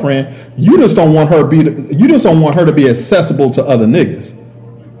girlfriend. You just don't want her to be accessible to other niggas.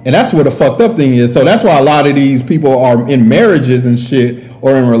 And that's where the fucked up thing is. So that's why a lot of these people are in marriages and shit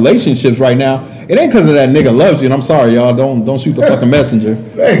or in relationships right now. It ain't because of that nigga loves you. And I'm sorry, y'all, don't shoot the fucking messenger.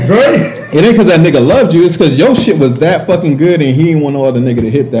 Hey, Dre. It ain't because that nigga loved you. It's because your shit was that fucking good and he didn't want no other nigga to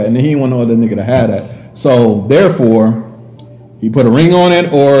hit that, and he didn't want no other nigga to have that. So therefore, he put a ring on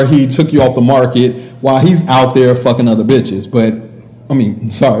it, or he took you off the market while he's out there fucking other bitches. But, I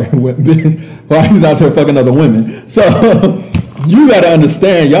mean, sorry, while he's out there fucking other women. So, you got to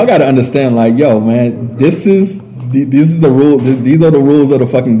understand, y'all got to understand, like, yo, man, this is the rule. These are the rules of the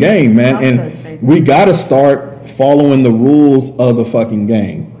fucking game, man. And we got to start following the rules of the fucking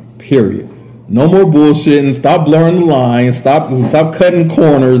game, period. No more bullshitting. Stop blurring the lines. Stop cutting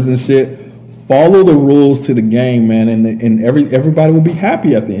corners and shit. Follow the rules to the game, man, and everybody will be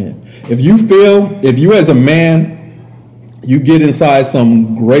happy at the end. If you as a man, you get inside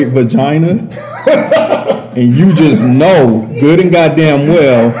some great vagina, and you just know good and goddamn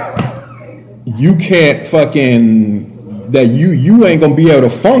well, you can't fucking, that you ain't gonna be able to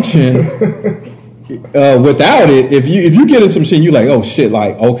function without it. If you get in some shit, and you like, oh shit,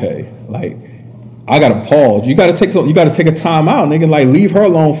 like okay, like. I gotta pause. You gotta take a time out, nigga. Like leave her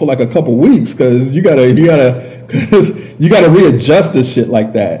alone for like a couple weeks, cause you gotta readjust this shit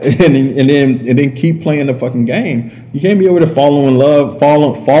like that, and then keep playing the fucking game. You can't be able to falling in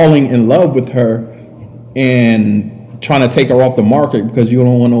love with her, and trying to take her off the market because you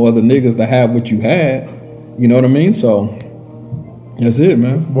don't want no other niggas to have what you had. You know what I mean? So that's it,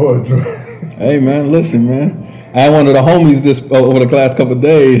 man. Boy, Dre. Hey, man, listen, man. I had one of the homies over the last couple of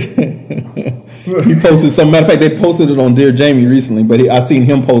days. He posted some. Matter of fact, they posted it on Dear Jamie recently, but I seen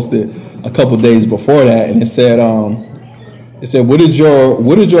him post it a couple of days before that, and it said, "What did your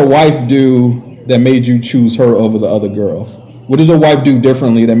wife do that made you choose her over the other girls? What did your wife do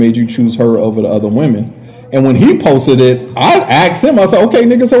differently that made you choose her over the other women?" And when he posted it, I asked him. I said, "Okay,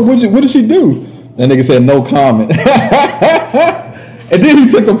 nigga, so what did she do?" That nigga said, "No comment." And then he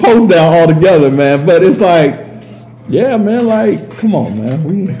took the post down altogether, man. But it's like. Yeah, man, like, come on, man.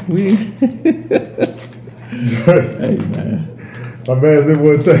 We Hey, man. My man said,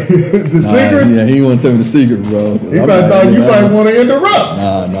 "Want to tell you the secret?" Yeah, he want to tell me the secret, bro. He might thought you might want to interrupt.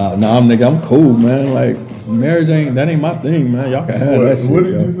 Nah, I'm cool, man. Like marriage ain't my thing, man. Y'all can have that shit. What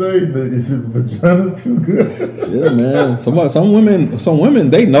did you say? Is the vagina's too good? Yeah, man. Some women,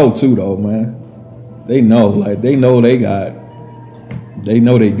 they know too, though, man. They know they got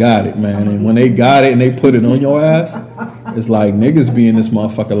it, man. And when they got it and they put it on your ass, it's like niggas be in this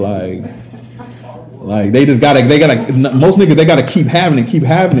motherfucker like they gotta most niggas they gotta keep having it,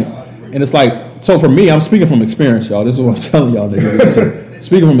 and it's like, so for me, I'm speaking from experience, y'all. This is what I'm telling y'all, niggas. So,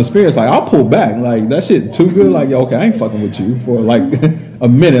 speaking from experience, like I'll pull back, like that shit too good, like yo, okay, I ain't fucking with you for like a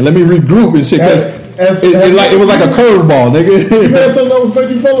minute. Let me regroup and shit, because it was like a curveball, nigga. You had something that was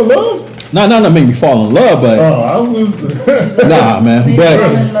making you fall in love? Not make me fall in love, but nah, man.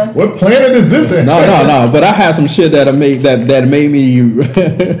 But what planet is this in? No. But I had some shit that made me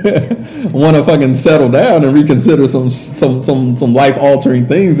want to fucking settle down and reconsider some life altering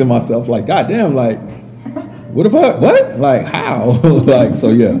things in myself. Like, goddamn, like, what if I what? Like, how? Like,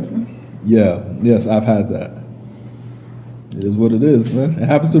 so yes, I've had that. It is what it is, man. It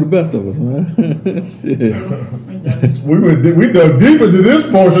happens to the best of us, man. Shit. We dug deep into this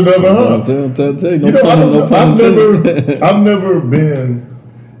portion of it, huh? Tell you, I've never been.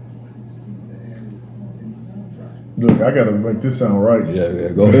 Look, I gotta make this sound right.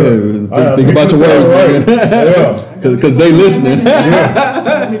 Yeah. Go ahead. Think about your words, right. Yeah, because they listening.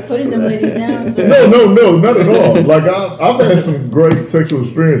 Yeah. You're putting them ladies down. So. No, not at all. Like I've had some great sexual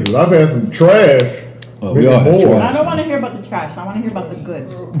experiences. I've had some trash. We all have trash. I don't want to hear about the trash. I want to hear about the good.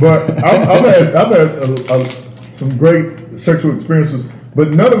 But I've had some great sexual experiences, but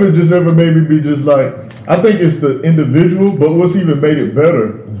none of it just ever made me be just like. I think it's the individual, but what's even made it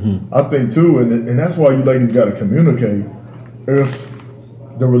better, I think too, and that's why you ladies got to communicate. If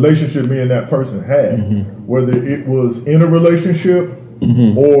the relationship me and that person had, whether it was in a relationship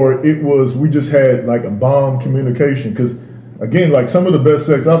or it was we just had like a bomb communication, because. Again, like some of the best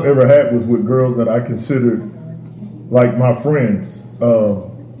sex I've ever had was with girls that I considered like my friends,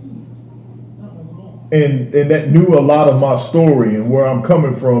 and that knew a lot of my story and where I'm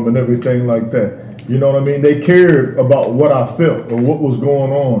coming from and everything like that. You know what I mean? They cared about what I felt or what was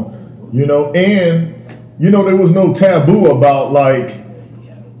going on. You know, and you know there was no taboo about like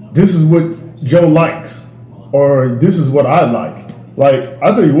this is what Joe likes or this is what I like. Like,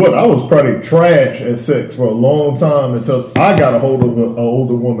 I tell you what, I was probably trash at sex for a long time until I got a hold of an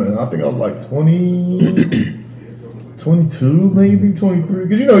older woman. I think I was like 22, maybe 23.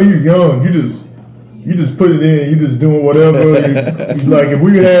 Because, you know, you're young. You just put it in. You're just doing whatever. Like, if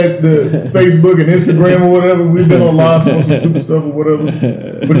we had the Facebook and Instagram or whatever, we'd been on live doing some stupid stuff or whatever.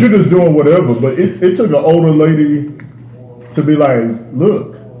 But you're just doing whatever. But it took an older lady to be like,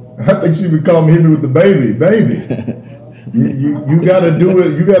 look, I think she would call me, hit me with the baby. You gotta do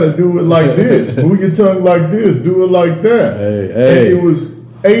it. You gotta do it like this. Move your tongue like this. Do it like that. Hey. And it was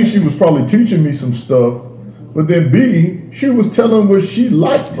A. She was probably teaching me some stuff, but then B. She was telling what she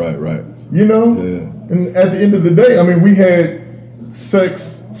liked. Right. You know. Yeah. And at the end of the day, I mean, we had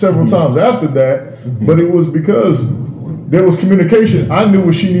sex several times after that, but it was because there was communication. I knew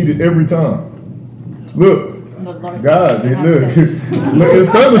what she needed every time. Look, God, look, it's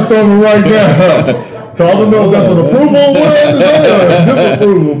thunderstorming right now. So I don't know if that's an approval word or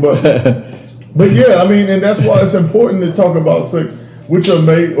disapproval, but yeah, I mean, and that's why it's important to talk about sex with your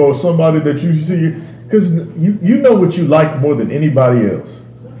mate or somebody that you see, because you know what you like more than anybody else,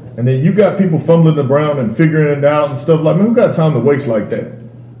 and then you got people fumbling around and figuring it out and stuff like, man, who got time to waste like that?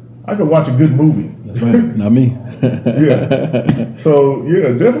 I could watch a good movie. That's right, not me. Yeah. So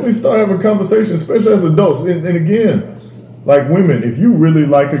yeah, definitely start having conversations, especially as adults. And again, like women, if you really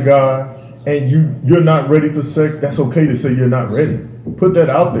like a guy and you're not ready for sex, that's okay to say you're not ready. Put that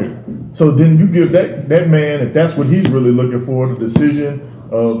out there. So then you give that man, if that's what he's really looking for, the decision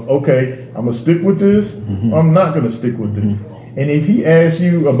of, okay, I'm going to stick with this, or I'm not going to stick with this. And if he asks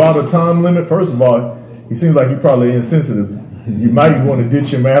you about a time limit, first of all, he seems like he's probably insensitive. You might want to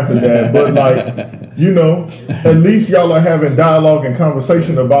ditch him after that. But like, you know, at least y'all are having dialogue and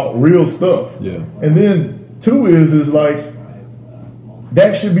conversation about real stuff. Yeah. And then two is like,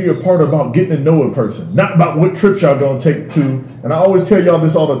 that should be a part about getting to know a person, not about what trips y'all gonna take to. And I always tell y'all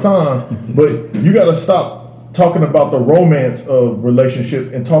this all the time, but you gotta stop talking about the romance of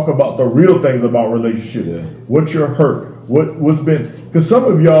relationships and talk about the real things about relationships. Yeah. What's your hurt? What's been? Because some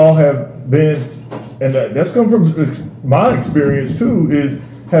of y'all have been, and that's come from my experience too, is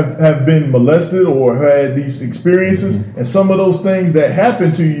have been molested or had these experiences, and some of those things that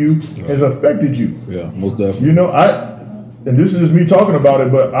happened to you has affected you. Yeah, most definitely. You know, and this is just me talking about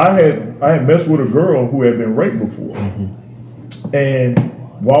it, but I had messed with a girl who had been raped before. And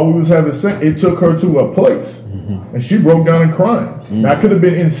while we was having sex, it took her to a place, and she broke down and crying. Now, I could have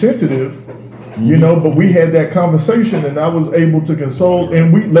been insensitive, you know, but we had that conversation, and I was able to console,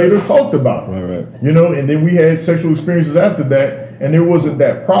 and we later talked about it, right. You know, and then we had sexual experiences after that, and there wasn't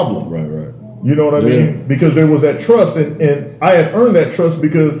that problem, right. You know what I mean? Because there was that trust, and I had earned that trust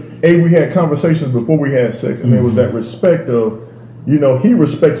because we had conversations before we had sex, and there was that respect of, you know, he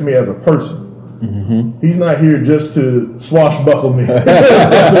respects me as a person. He's not here just to swashbuckle me. You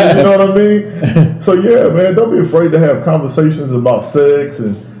know what I mean? So yeah, man, don't be afraid to have conversations about sex,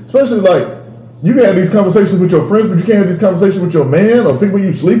 and especially like you can have these conversations with your friends, but you can't have these conversations with your man or people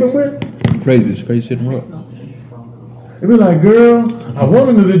you sleeping with. Crazy shit in the world. They be like, girl, I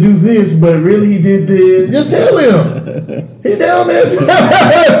wanted him to do this, but really he did this. Just tell him. He down there.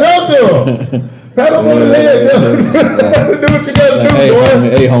 Talk to him. Pat him on his head. Do what you gotta do, boy.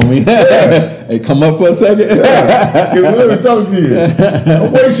 Hey, homie. Hey, come up for a second. Let me talk to you.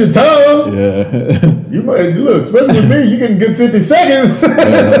 Don't waste your time. Yeah. You might look, especially with me, you can get 50 seconds.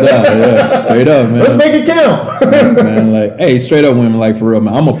 Yeah. Straight up, man. Let's make it count. Man, like, hey, straight up women, like for real,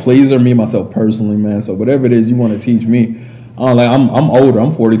 man. I'm a pleaser, me myself personally, man. So whatever it is you want to teach me, I'm older.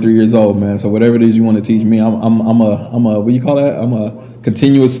 I'm 43 years old, man. So whatever it is you want to teach me, I'm a what do you call that? I'm a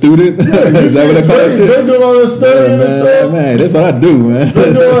continuous student. Is that what they call that shit? They doing all that studying and stuff. Man, that's what I do, man.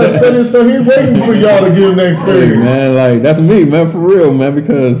 They doing all that studying and stuff. He's waiting for y'all to give him the experience. Hey, man, like that's me, man, for real, man.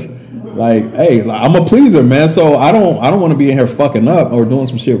 Because like, hey, like, I'm a pleaser, man. So I don't want to be in here fucking up or doing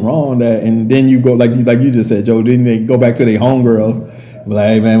some shit wrong. And then you go like you just said, Joe. Then they go back to their homegirls. Like,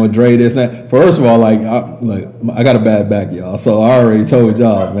 hey man, with Dre, this and that. First of all, like I got a bad back, y'all. So I already told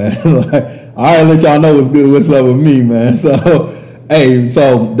y'all, man. Like, I already let y'all know what's up with me, man. So hey,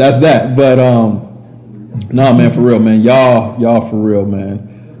 so that's that. But nah, man, for real, man. Y'all for real,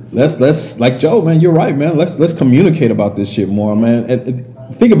 man. Let's like Joe, man. You're right, man. Let's communicate about this shit more, man.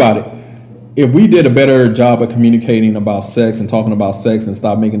 And think about it. If we did a better job of communicating about sex and talking about sex and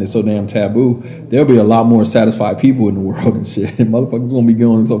stop making it so damn taboo, there'll be a lot more satisfied people in the world and shit. Motherfuckers gonna be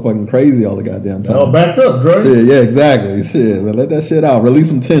going so fucking crazy all the goddamn time. Oh, backed up, Dre. Shit, yeah, exactly. Shit, man, let that shit out. Release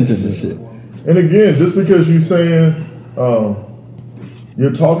some tension and shit. And again, just because you're saying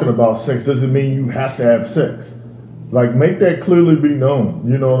you're talking about sex doesn't mean you have to have sex. Like, make that clearly be known.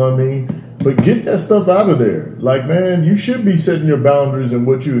 You know what I mean? But get that stuff out of there. Like, man, you should be setting your boundaries and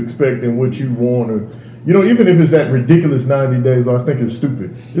what you expect and what you want. Or, you know, even if it's that ridiculous 90 days, I think it's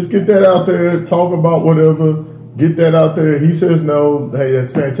stupid. Just get that out there. Talk about whatever. Get that out there. He says no. Hey,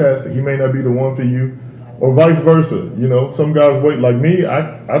 that's fantastic. He may not be the one for you. Or vice versa. You know, some guys wait. Like me,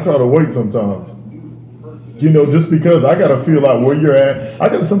 I try to wait sometimes. You know, just because I got to feel out where you're at. I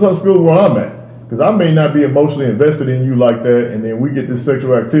got to sometimes feel where I'm at. Because I may not be emotionally invested in you like that, and then we get this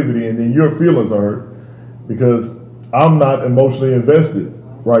sexual activity, and then your feelings are hurt because I'm not emotionally invested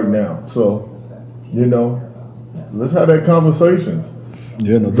right now. So, you know, let's have that conversations.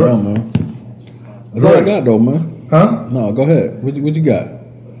 Yeah, no doubt, man. That's all I got, though, man. Huh? No, go ahead. What you got?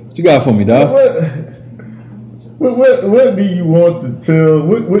 What you got for me, dog? What do you want to tell?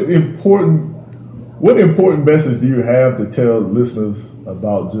 What important message do you have to tell listeners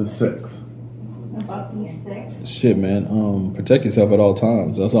about just sex? About these sex? Shit, man. Protect yourself at all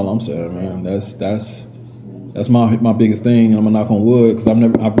times. That's all I'm saying, man. That's my biggest thing. I'm gonna knock on wood because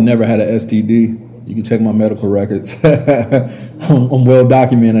I've never had an STD. You can check my medical records. I'm well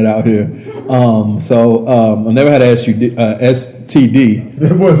documented out here. I never had an STD.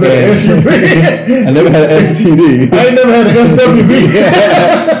 What's that? SUV? I never had an STD. I ain't never had an SWV.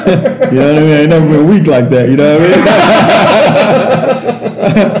 You know what I mean? I ain't never been weak like that. You know what I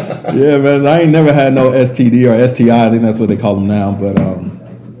mean? Yeah, man. I ain't never had no STD or STI. I think that's what they call them now. But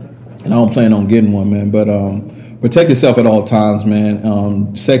and I don't plan on getting one, man. But protect yourself at all times,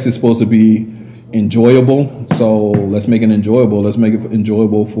 man. Sex is supposed to be enjoyable, so let's make it enjoyable. Let's make it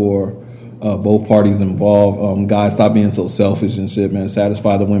enjoyable for both parties involved. Guys, stop being so selfish and shit, man.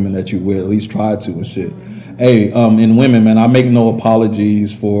 Satisfy the women that you with. At least try to and shit. Hey, in women, man, I make no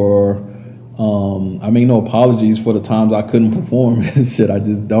apologies for the times I couldn't perform and shit. I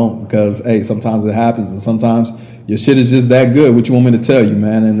just don't, because hey, sometimes it happens, and sometimes your shit is just that good. What you want me to tell you,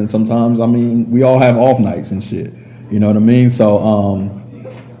 man? And then sometimes, I mean, we all have off nights and shit. You know what I mean? So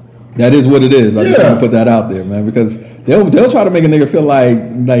that is what it is. I just want to put that out there, man, because they'll try to make a nigga feel like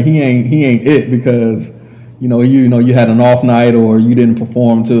he ain't it because you had an off night or you didn't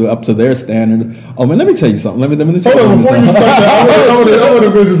perform up to their standard. Oh man, let me tell you something. Let me tell you something. Hold on, before you start that, I want to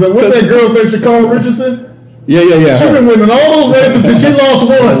what's that girl's name? Shakara Richardson? Yeah. She's been winning all those races and she lost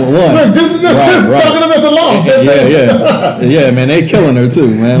one. Look, this is talking about a loss. Yeah, man, they killing her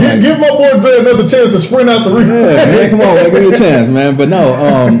too, man. Give my boy Dre another chance to sprint out the ring. Yeah, man, come on, give me a chance, man. But no,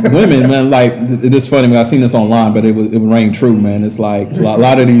 women, man, like it's funny. Man, I seen this online, but it rang true, man. It's like a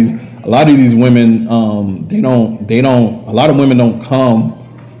lot of these women, they don't. A lot of women don't come,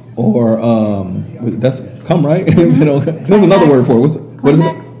 or that's come right. There's another word for it. What is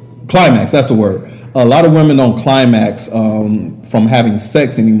it? Climax. That's the word. A lot of women don't climax from having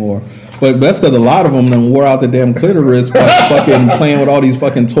sex anymore. But that's because a lot of them done wore out the damn clitoris by fucking playing with all these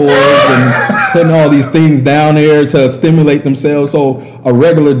fucking toys and putting all these things down there to stimulate themselves. So a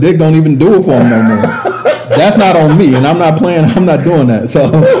regular dick don't even do it for them no more. That's not on me, and I'm not doing that. So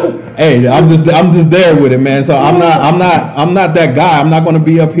hey, I'm just there with it, man. So I'm not that guy. I'm not going to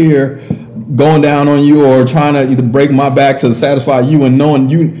be up here going down on you or trying to either break my back to satisfy you and knowing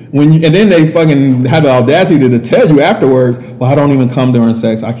you and then they fucking have the audacity to tell you afterwards, well, I don't even come during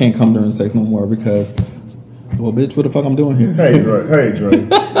sex. I can't come during sex no more because, well, bitch, what the fuck I'm doing here? Hey, Dre.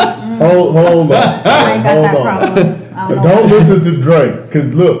 Hold on. I ain't got that problem. Don't listen to Dre,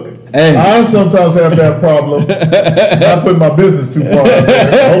 because look, hey. I sometimes have that problem. I put my business too far out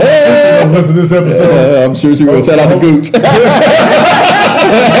there. Listen to this episode. I'm sure she will. Shout out to Gooch.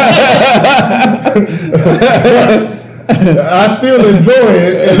 I still enjoy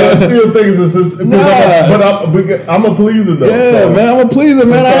it, and I still think it's but I'm a pleaser though. Yeah, so, man, I'm a pleaser,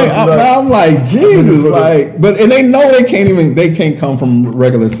 man. I'm like Jesus, and they know they can't come from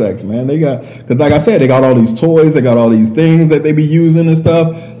regular sex, man. Because like I said, they got all these toys, they got all these things that they be using and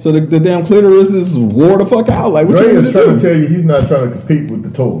stuff. So the damn clitoris is wore the fuck out. Like, what Dre is trying to tell you he's not trying to compete with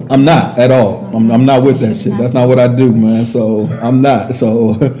the toys. I'm not at all. I'm not with that shit. That's not what I do, man. So I'm not.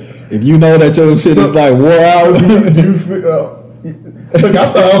 So. If you know that your shit is like wore out, look,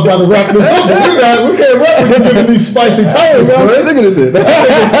 I thought I was about to wrap this up, but we can't wrap it. We're giving these spicy tones. I'm sick of this shit. I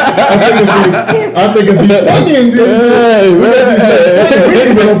think it's these Funyuns. Hey, man. We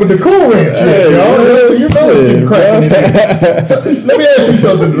ain't even open the Cool Ranch yet, y'all. You know it's getting cracking. So, let me ask you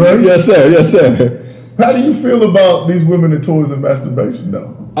something, Dre. Yes, sir. How do you feel about these women and toys and masturbation,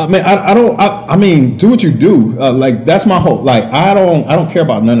 though? I mean, I mean, do what you do. Like, that's my whole. Like, I don't care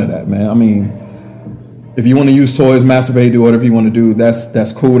about none of that, man. I mean, if you want to use toys, masturbate, do whatever you want to do.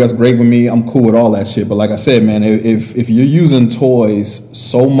 That's cool. That's great with me. I'm cool with all that shit. But like I said, man, if you're using toys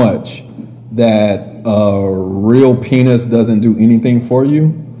so much that a real penis doesn't do anything for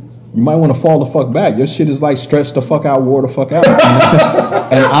you, you might want to fall the fuck back. Your shit is like stretched the fuck out, wore the fuck out.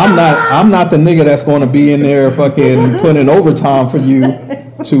 And I'm not the nigga that's going to be in there fucking putting in overtime for you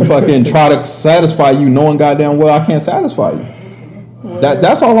to fucking try to satisfy you, knowing goddamn well I can't satisfy you.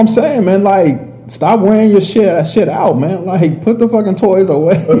 That's all I'm saying, man. Like, stop wearing your shit out, man. Like, put the fucking toys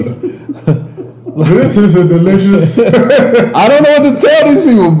away. This is a delicious. I don't know what to tell these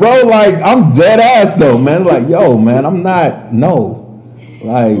people, bro. Like, I'm dead ass though, man. Like, yo, man, I'm not. No.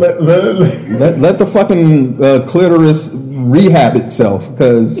 Like, let the fucking clitoris rehab itself,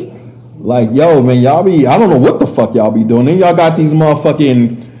 because, like, yo, man, y'all I don't know what the fuck y'all be doing. Then y'all got these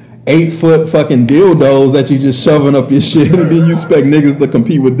motherfucking 8-foot fucking dildos that you just shoving up your shit, and then you expect niggas to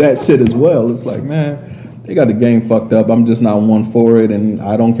compete with that shit as well. It's like, man, they got the game fucked up. I'm just not one for it, and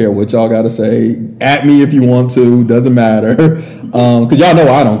I don't care what y'all got to say. At me if you want to, doesn't matter. Because y'all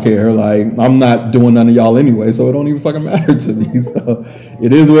know I don't care. Like, I'm not doing none of y'all anyway, so it don't even fucking matter to me. So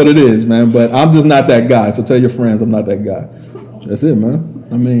it is what it is, man. But I'm just not that guy. So tell your friends I'm not that guy. That's it, man.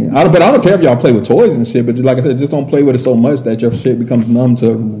 I mean, I don't care if y'all play with toys and shit, but like I said, just don't play with it so much that your shit becomes numb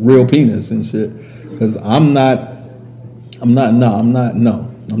to real penis and shit. Because I'm not doing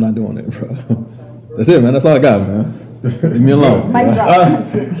it, bro. That's it, man. That's all I got, man. Leave me alone.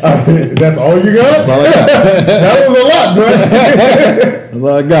 That's all you got? That's all I got. That was a lot, bro. That's all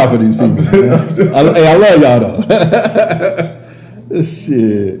I got for these people. I love y'all, though.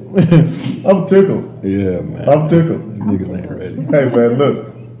 Shit. I'm tickled. Yeah, man. I'm tickled. Niggas ain't ready. Hey, man, look.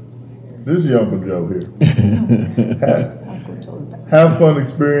 This is your Uncle Joe here. Have fun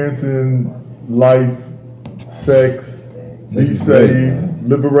experiencing life, sex. Be safe.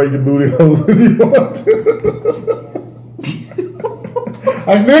 Liberate your booty holes if you want to.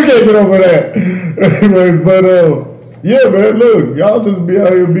 I still can't get over that. Anyways, but yeah, man, look, y'all just be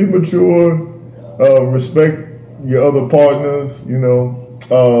out here, be mature, respect your other partners, you know.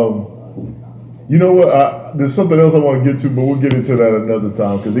 You know what? There's something else I want to get to, but we'll get into that another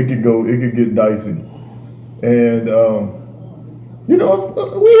time because it could get dicey. And you know,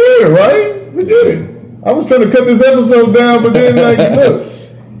 we're here, right? We did it. I was trying to cut this episode down, but then, like, look,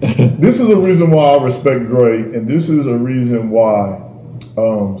 this is a reason why I respect Dre, and this is a reason why,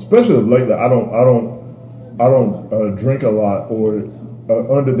 especially lately, I don't drink a lot or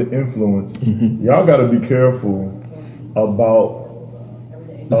under the influence, y'all got to be careful about,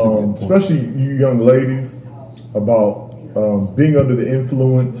 especially you young ladies, about being under the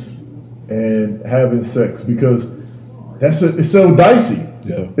influence and having sex, because it's so dicey.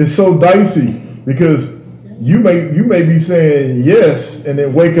 Yeah. It's so dicey because you may be saying yes and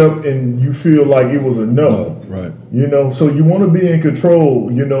then wake up and you feel like it was a no. Right. You know, so you want to be in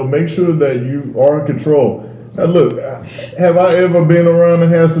control. You know, make sure that you are in control. Now, look, have I ever been around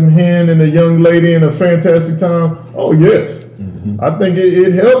and had some hen and a young lady in a fantastic time? Oh, yes. I think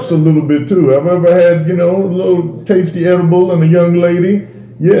it helps a little bit, too. Have I ever had, a little tasty edible and a young lady?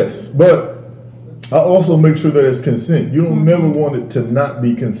 Yes. But I also make sure that it's consent. You don't never want it to not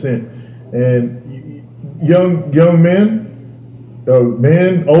be consent. And young men,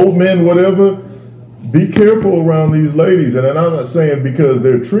 old men, whatever, be careful around these ladies. And I'm not saying because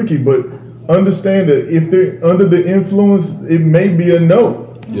they're tricky, but understand that if they're under the influence, it may be a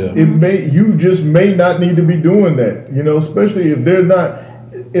no. Yeah. You just may not need to be doing that. Especially if they're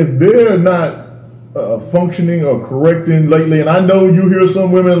not functioning or correcting lately. And I know you hear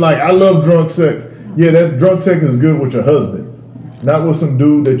some women like, I love drunk sex. Yeah, drunk sex is good with your husband, not with some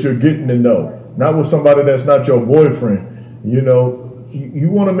dude that you're getting to know, not with somebody that's not your boyfriend. You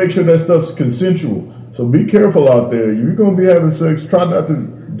want to make sure that stuff's consensual. So be careful out there. You're going to be having sex. Try not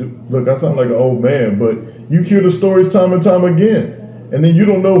to look, I sound like an old man, but you hear the stories time and time again. And then you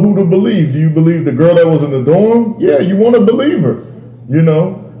don't know who to believe. Do you believe the girl that was in the dorm? Yeah, you want to believe her. Do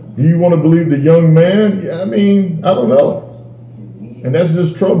you want to believe the young man? Yeah, I don't know. And that's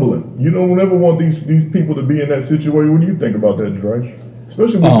just troubling. You don't ever want these people to be in that situation. What do you think about that, Dre?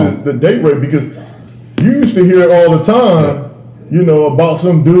 Especially with the date rape, because you used to hear it all the time, about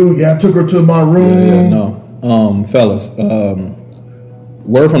some dude, I took her to my room. Fellas,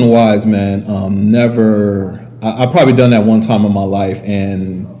 word from the wise man, never, I've probably done that one time in my life,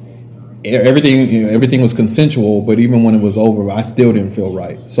 and everything was consensual, but even when it was over, I still didn't feel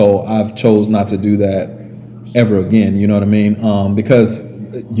right. So I've chose not to do that ever again, you know what I mean? Because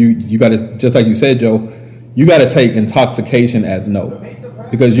you got to, just like you said, Joe, you got to take intoxication as no.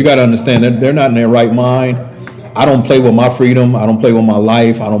 Because you got to understand that they're not in their right mind. I don't play with my freedom. I don't play with my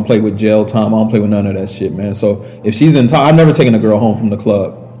life. I don't play with jail time. I don't play with none of that shit, man. So if she's I've never taken a girl home from the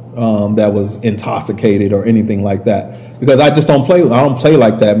club that was intoxicated or anything like that, because I just don't play. I don't play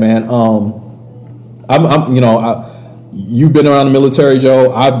like that, man. You've been around the military,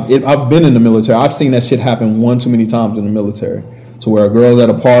 Joe. I've been in the military. I've seen that shit happen one too many times in the military, to where a girl's at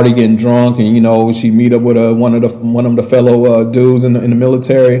a party getting drunk, and she meet up with one of the fellow dudes in the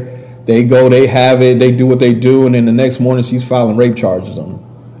military. They go, they have it, they do what they do, and then the next morning she's filing rape charges on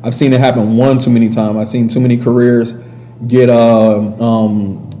them. I've seen it happen one too many times. I've seen too many careers get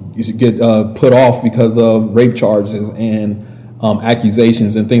put off because of rape charges and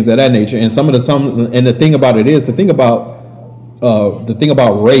accusations and things of that nature. And the thing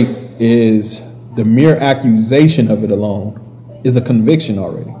about rape is the mere accusation of it alone is a conviction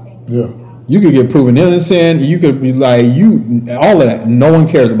already. Yeah. You could get proven innocent. You could be like, all of that. No one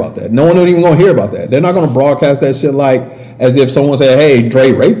cares about that. No one ain't even going to hear about that. They're not going to broadcast that shit like as if someone said, hey,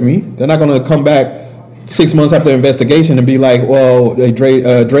 Dre raped me. They're not going to come back 6 months after the investigation and be like, well,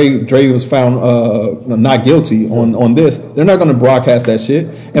 Dre was found not guilty on this. They're not going to broadcast that shit.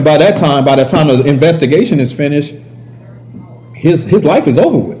 And by the time the investigation is finished, his life is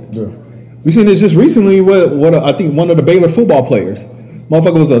over with. Yeah. We seen this just recently with I think one of the Baylor football players.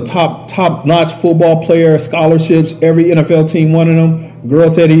 Motherfucker was a top-notch football player, scholarships, every NFL team wanted him. Girl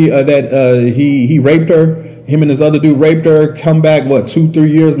said he raped her. Him and his other dude raped her. Come back, 2-3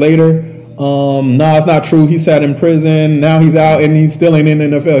 years later? No, it's not true. He sat in prison. Now he's out and he still ain't in the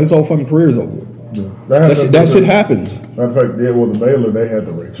NFL. His whole fucking career's over. Yeah. That shit happens. Matter of fact, the Baylor, they had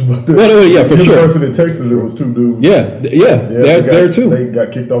the rapes. But for sure. University of Texas, there was 2 dudes. Yeah, there too. They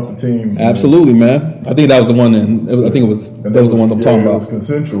got kicked off the team. Absolutely, man. I think that was the one. That was the one I'm talking about. It was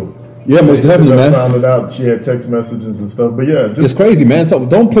consensual. Yeah, most definitely, man. I found it out. She had text messages and stuff. But yeah, it's crazy, man. So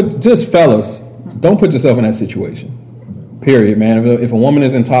fellas, don't put yourself in that situation. Period, man. If a woman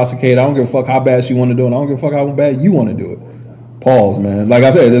is intoxicated, I don't give a fuck how bad she want to do it. I don't give a fuck how bad you want to do it. Pause, man. Like I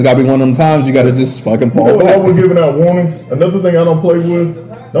said, there's got to be one of them times you got to just fucking pause. While we're giving out warnings, another thing I don't play with,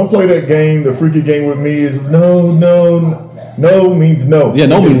 don't play that game, the freaky game with me is no means no. Yeah,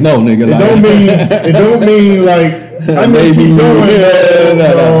 no means no, nigga. It don't mean like, I may keep going.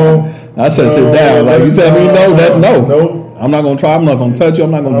 I shut shit down. Like you tell me no, that's no. Nope. I'm not gonna try. I'm not gonna touch you.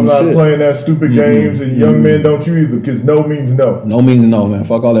 I'm not gonna do shit. I'm not playing that stupid games, and young men don't you either, because no means no. No means no, man.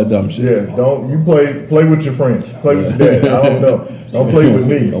 Fuck all that dumb shit. Yeah, don't you play with your friends. Play with your dad. I don't know. Don't play with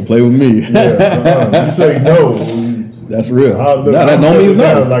me. Don't play with me. Yeah, you say no. That's real. That no means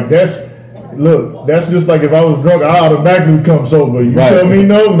no. Like that's just like if I was drunk, I automatically come sober. You tell me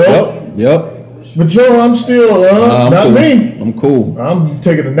no. Yep. But Joe, I'm still not cool. me. I'm cool. I'm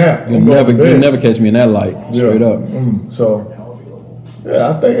taking a nap. You'll never catch me in that light. Straight up. So, yeah,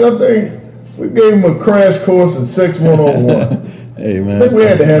 I think we gave him a crash course in Sex 101. Hey, man. I think we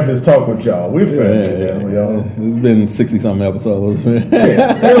had to have this talk with y'all. We're family, y'all. It's been 60-something episodes, man. They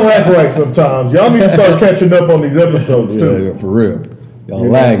don't act right sometimes. Y'all need to start catching up on these episodes, too. Yeah, for real. Y'all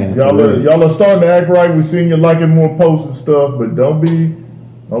lagging. Y'all are starting to act right. We're seeing you liking more posts and stuff, but don't be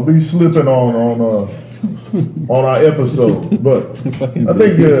slipping on our episodes. But I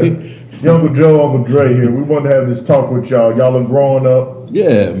think Uncle Joe, Uncle Dre here, we wanted to have this talk with y'all. Y'all are growing up.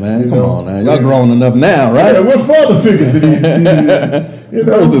 Yeah, man. Come on, man. Y'all grown enough now, right? Yeah, what father figures did these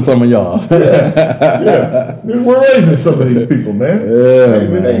to some of y'all. Yeah. We're raising some of these people, man. Yeah,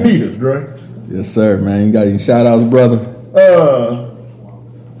 man. They need us, Dre. Yes, sir, man. You got any shout outs, brother?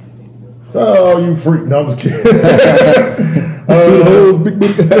 So you freak. No, I'm just kidding. Big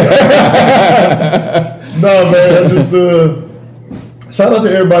booty. No, man. Just shout out to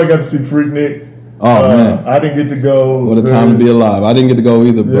everybody got to see Freaknik. Oh man, I didn't get to go. What a time to be alive. I didn't get to go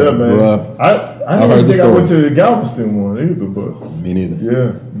either, but yeah, man. Bruh, I don't think I went to the Galveston one either, but me neither.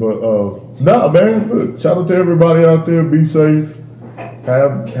 Yeah, but man. Look, shout out to everybody out there. Be safe.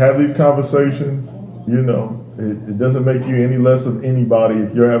 Have these conversations. You know. It doesn't make you any less of anybody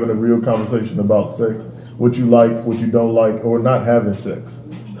if you're having a real conversation about sex, what you like, what you don't like, or not having sex.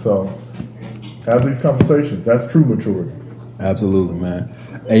 So have these conversations. That's true maturity. Absolutely, man.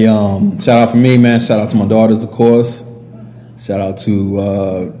 Hey, shout out for me, man. Shout out to my daughters, of course. Shout out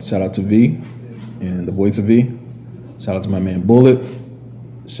to V and the voice of V. Shout out to my man Bullet.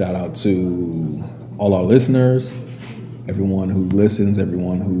 Shout out to all our listeners, everyone who listens,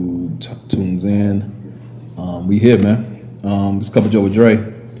 everyone who tunes in. We here, man. It's Cup of Joe and Dre,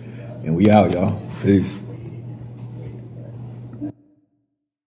 and we out, y'all. Peace.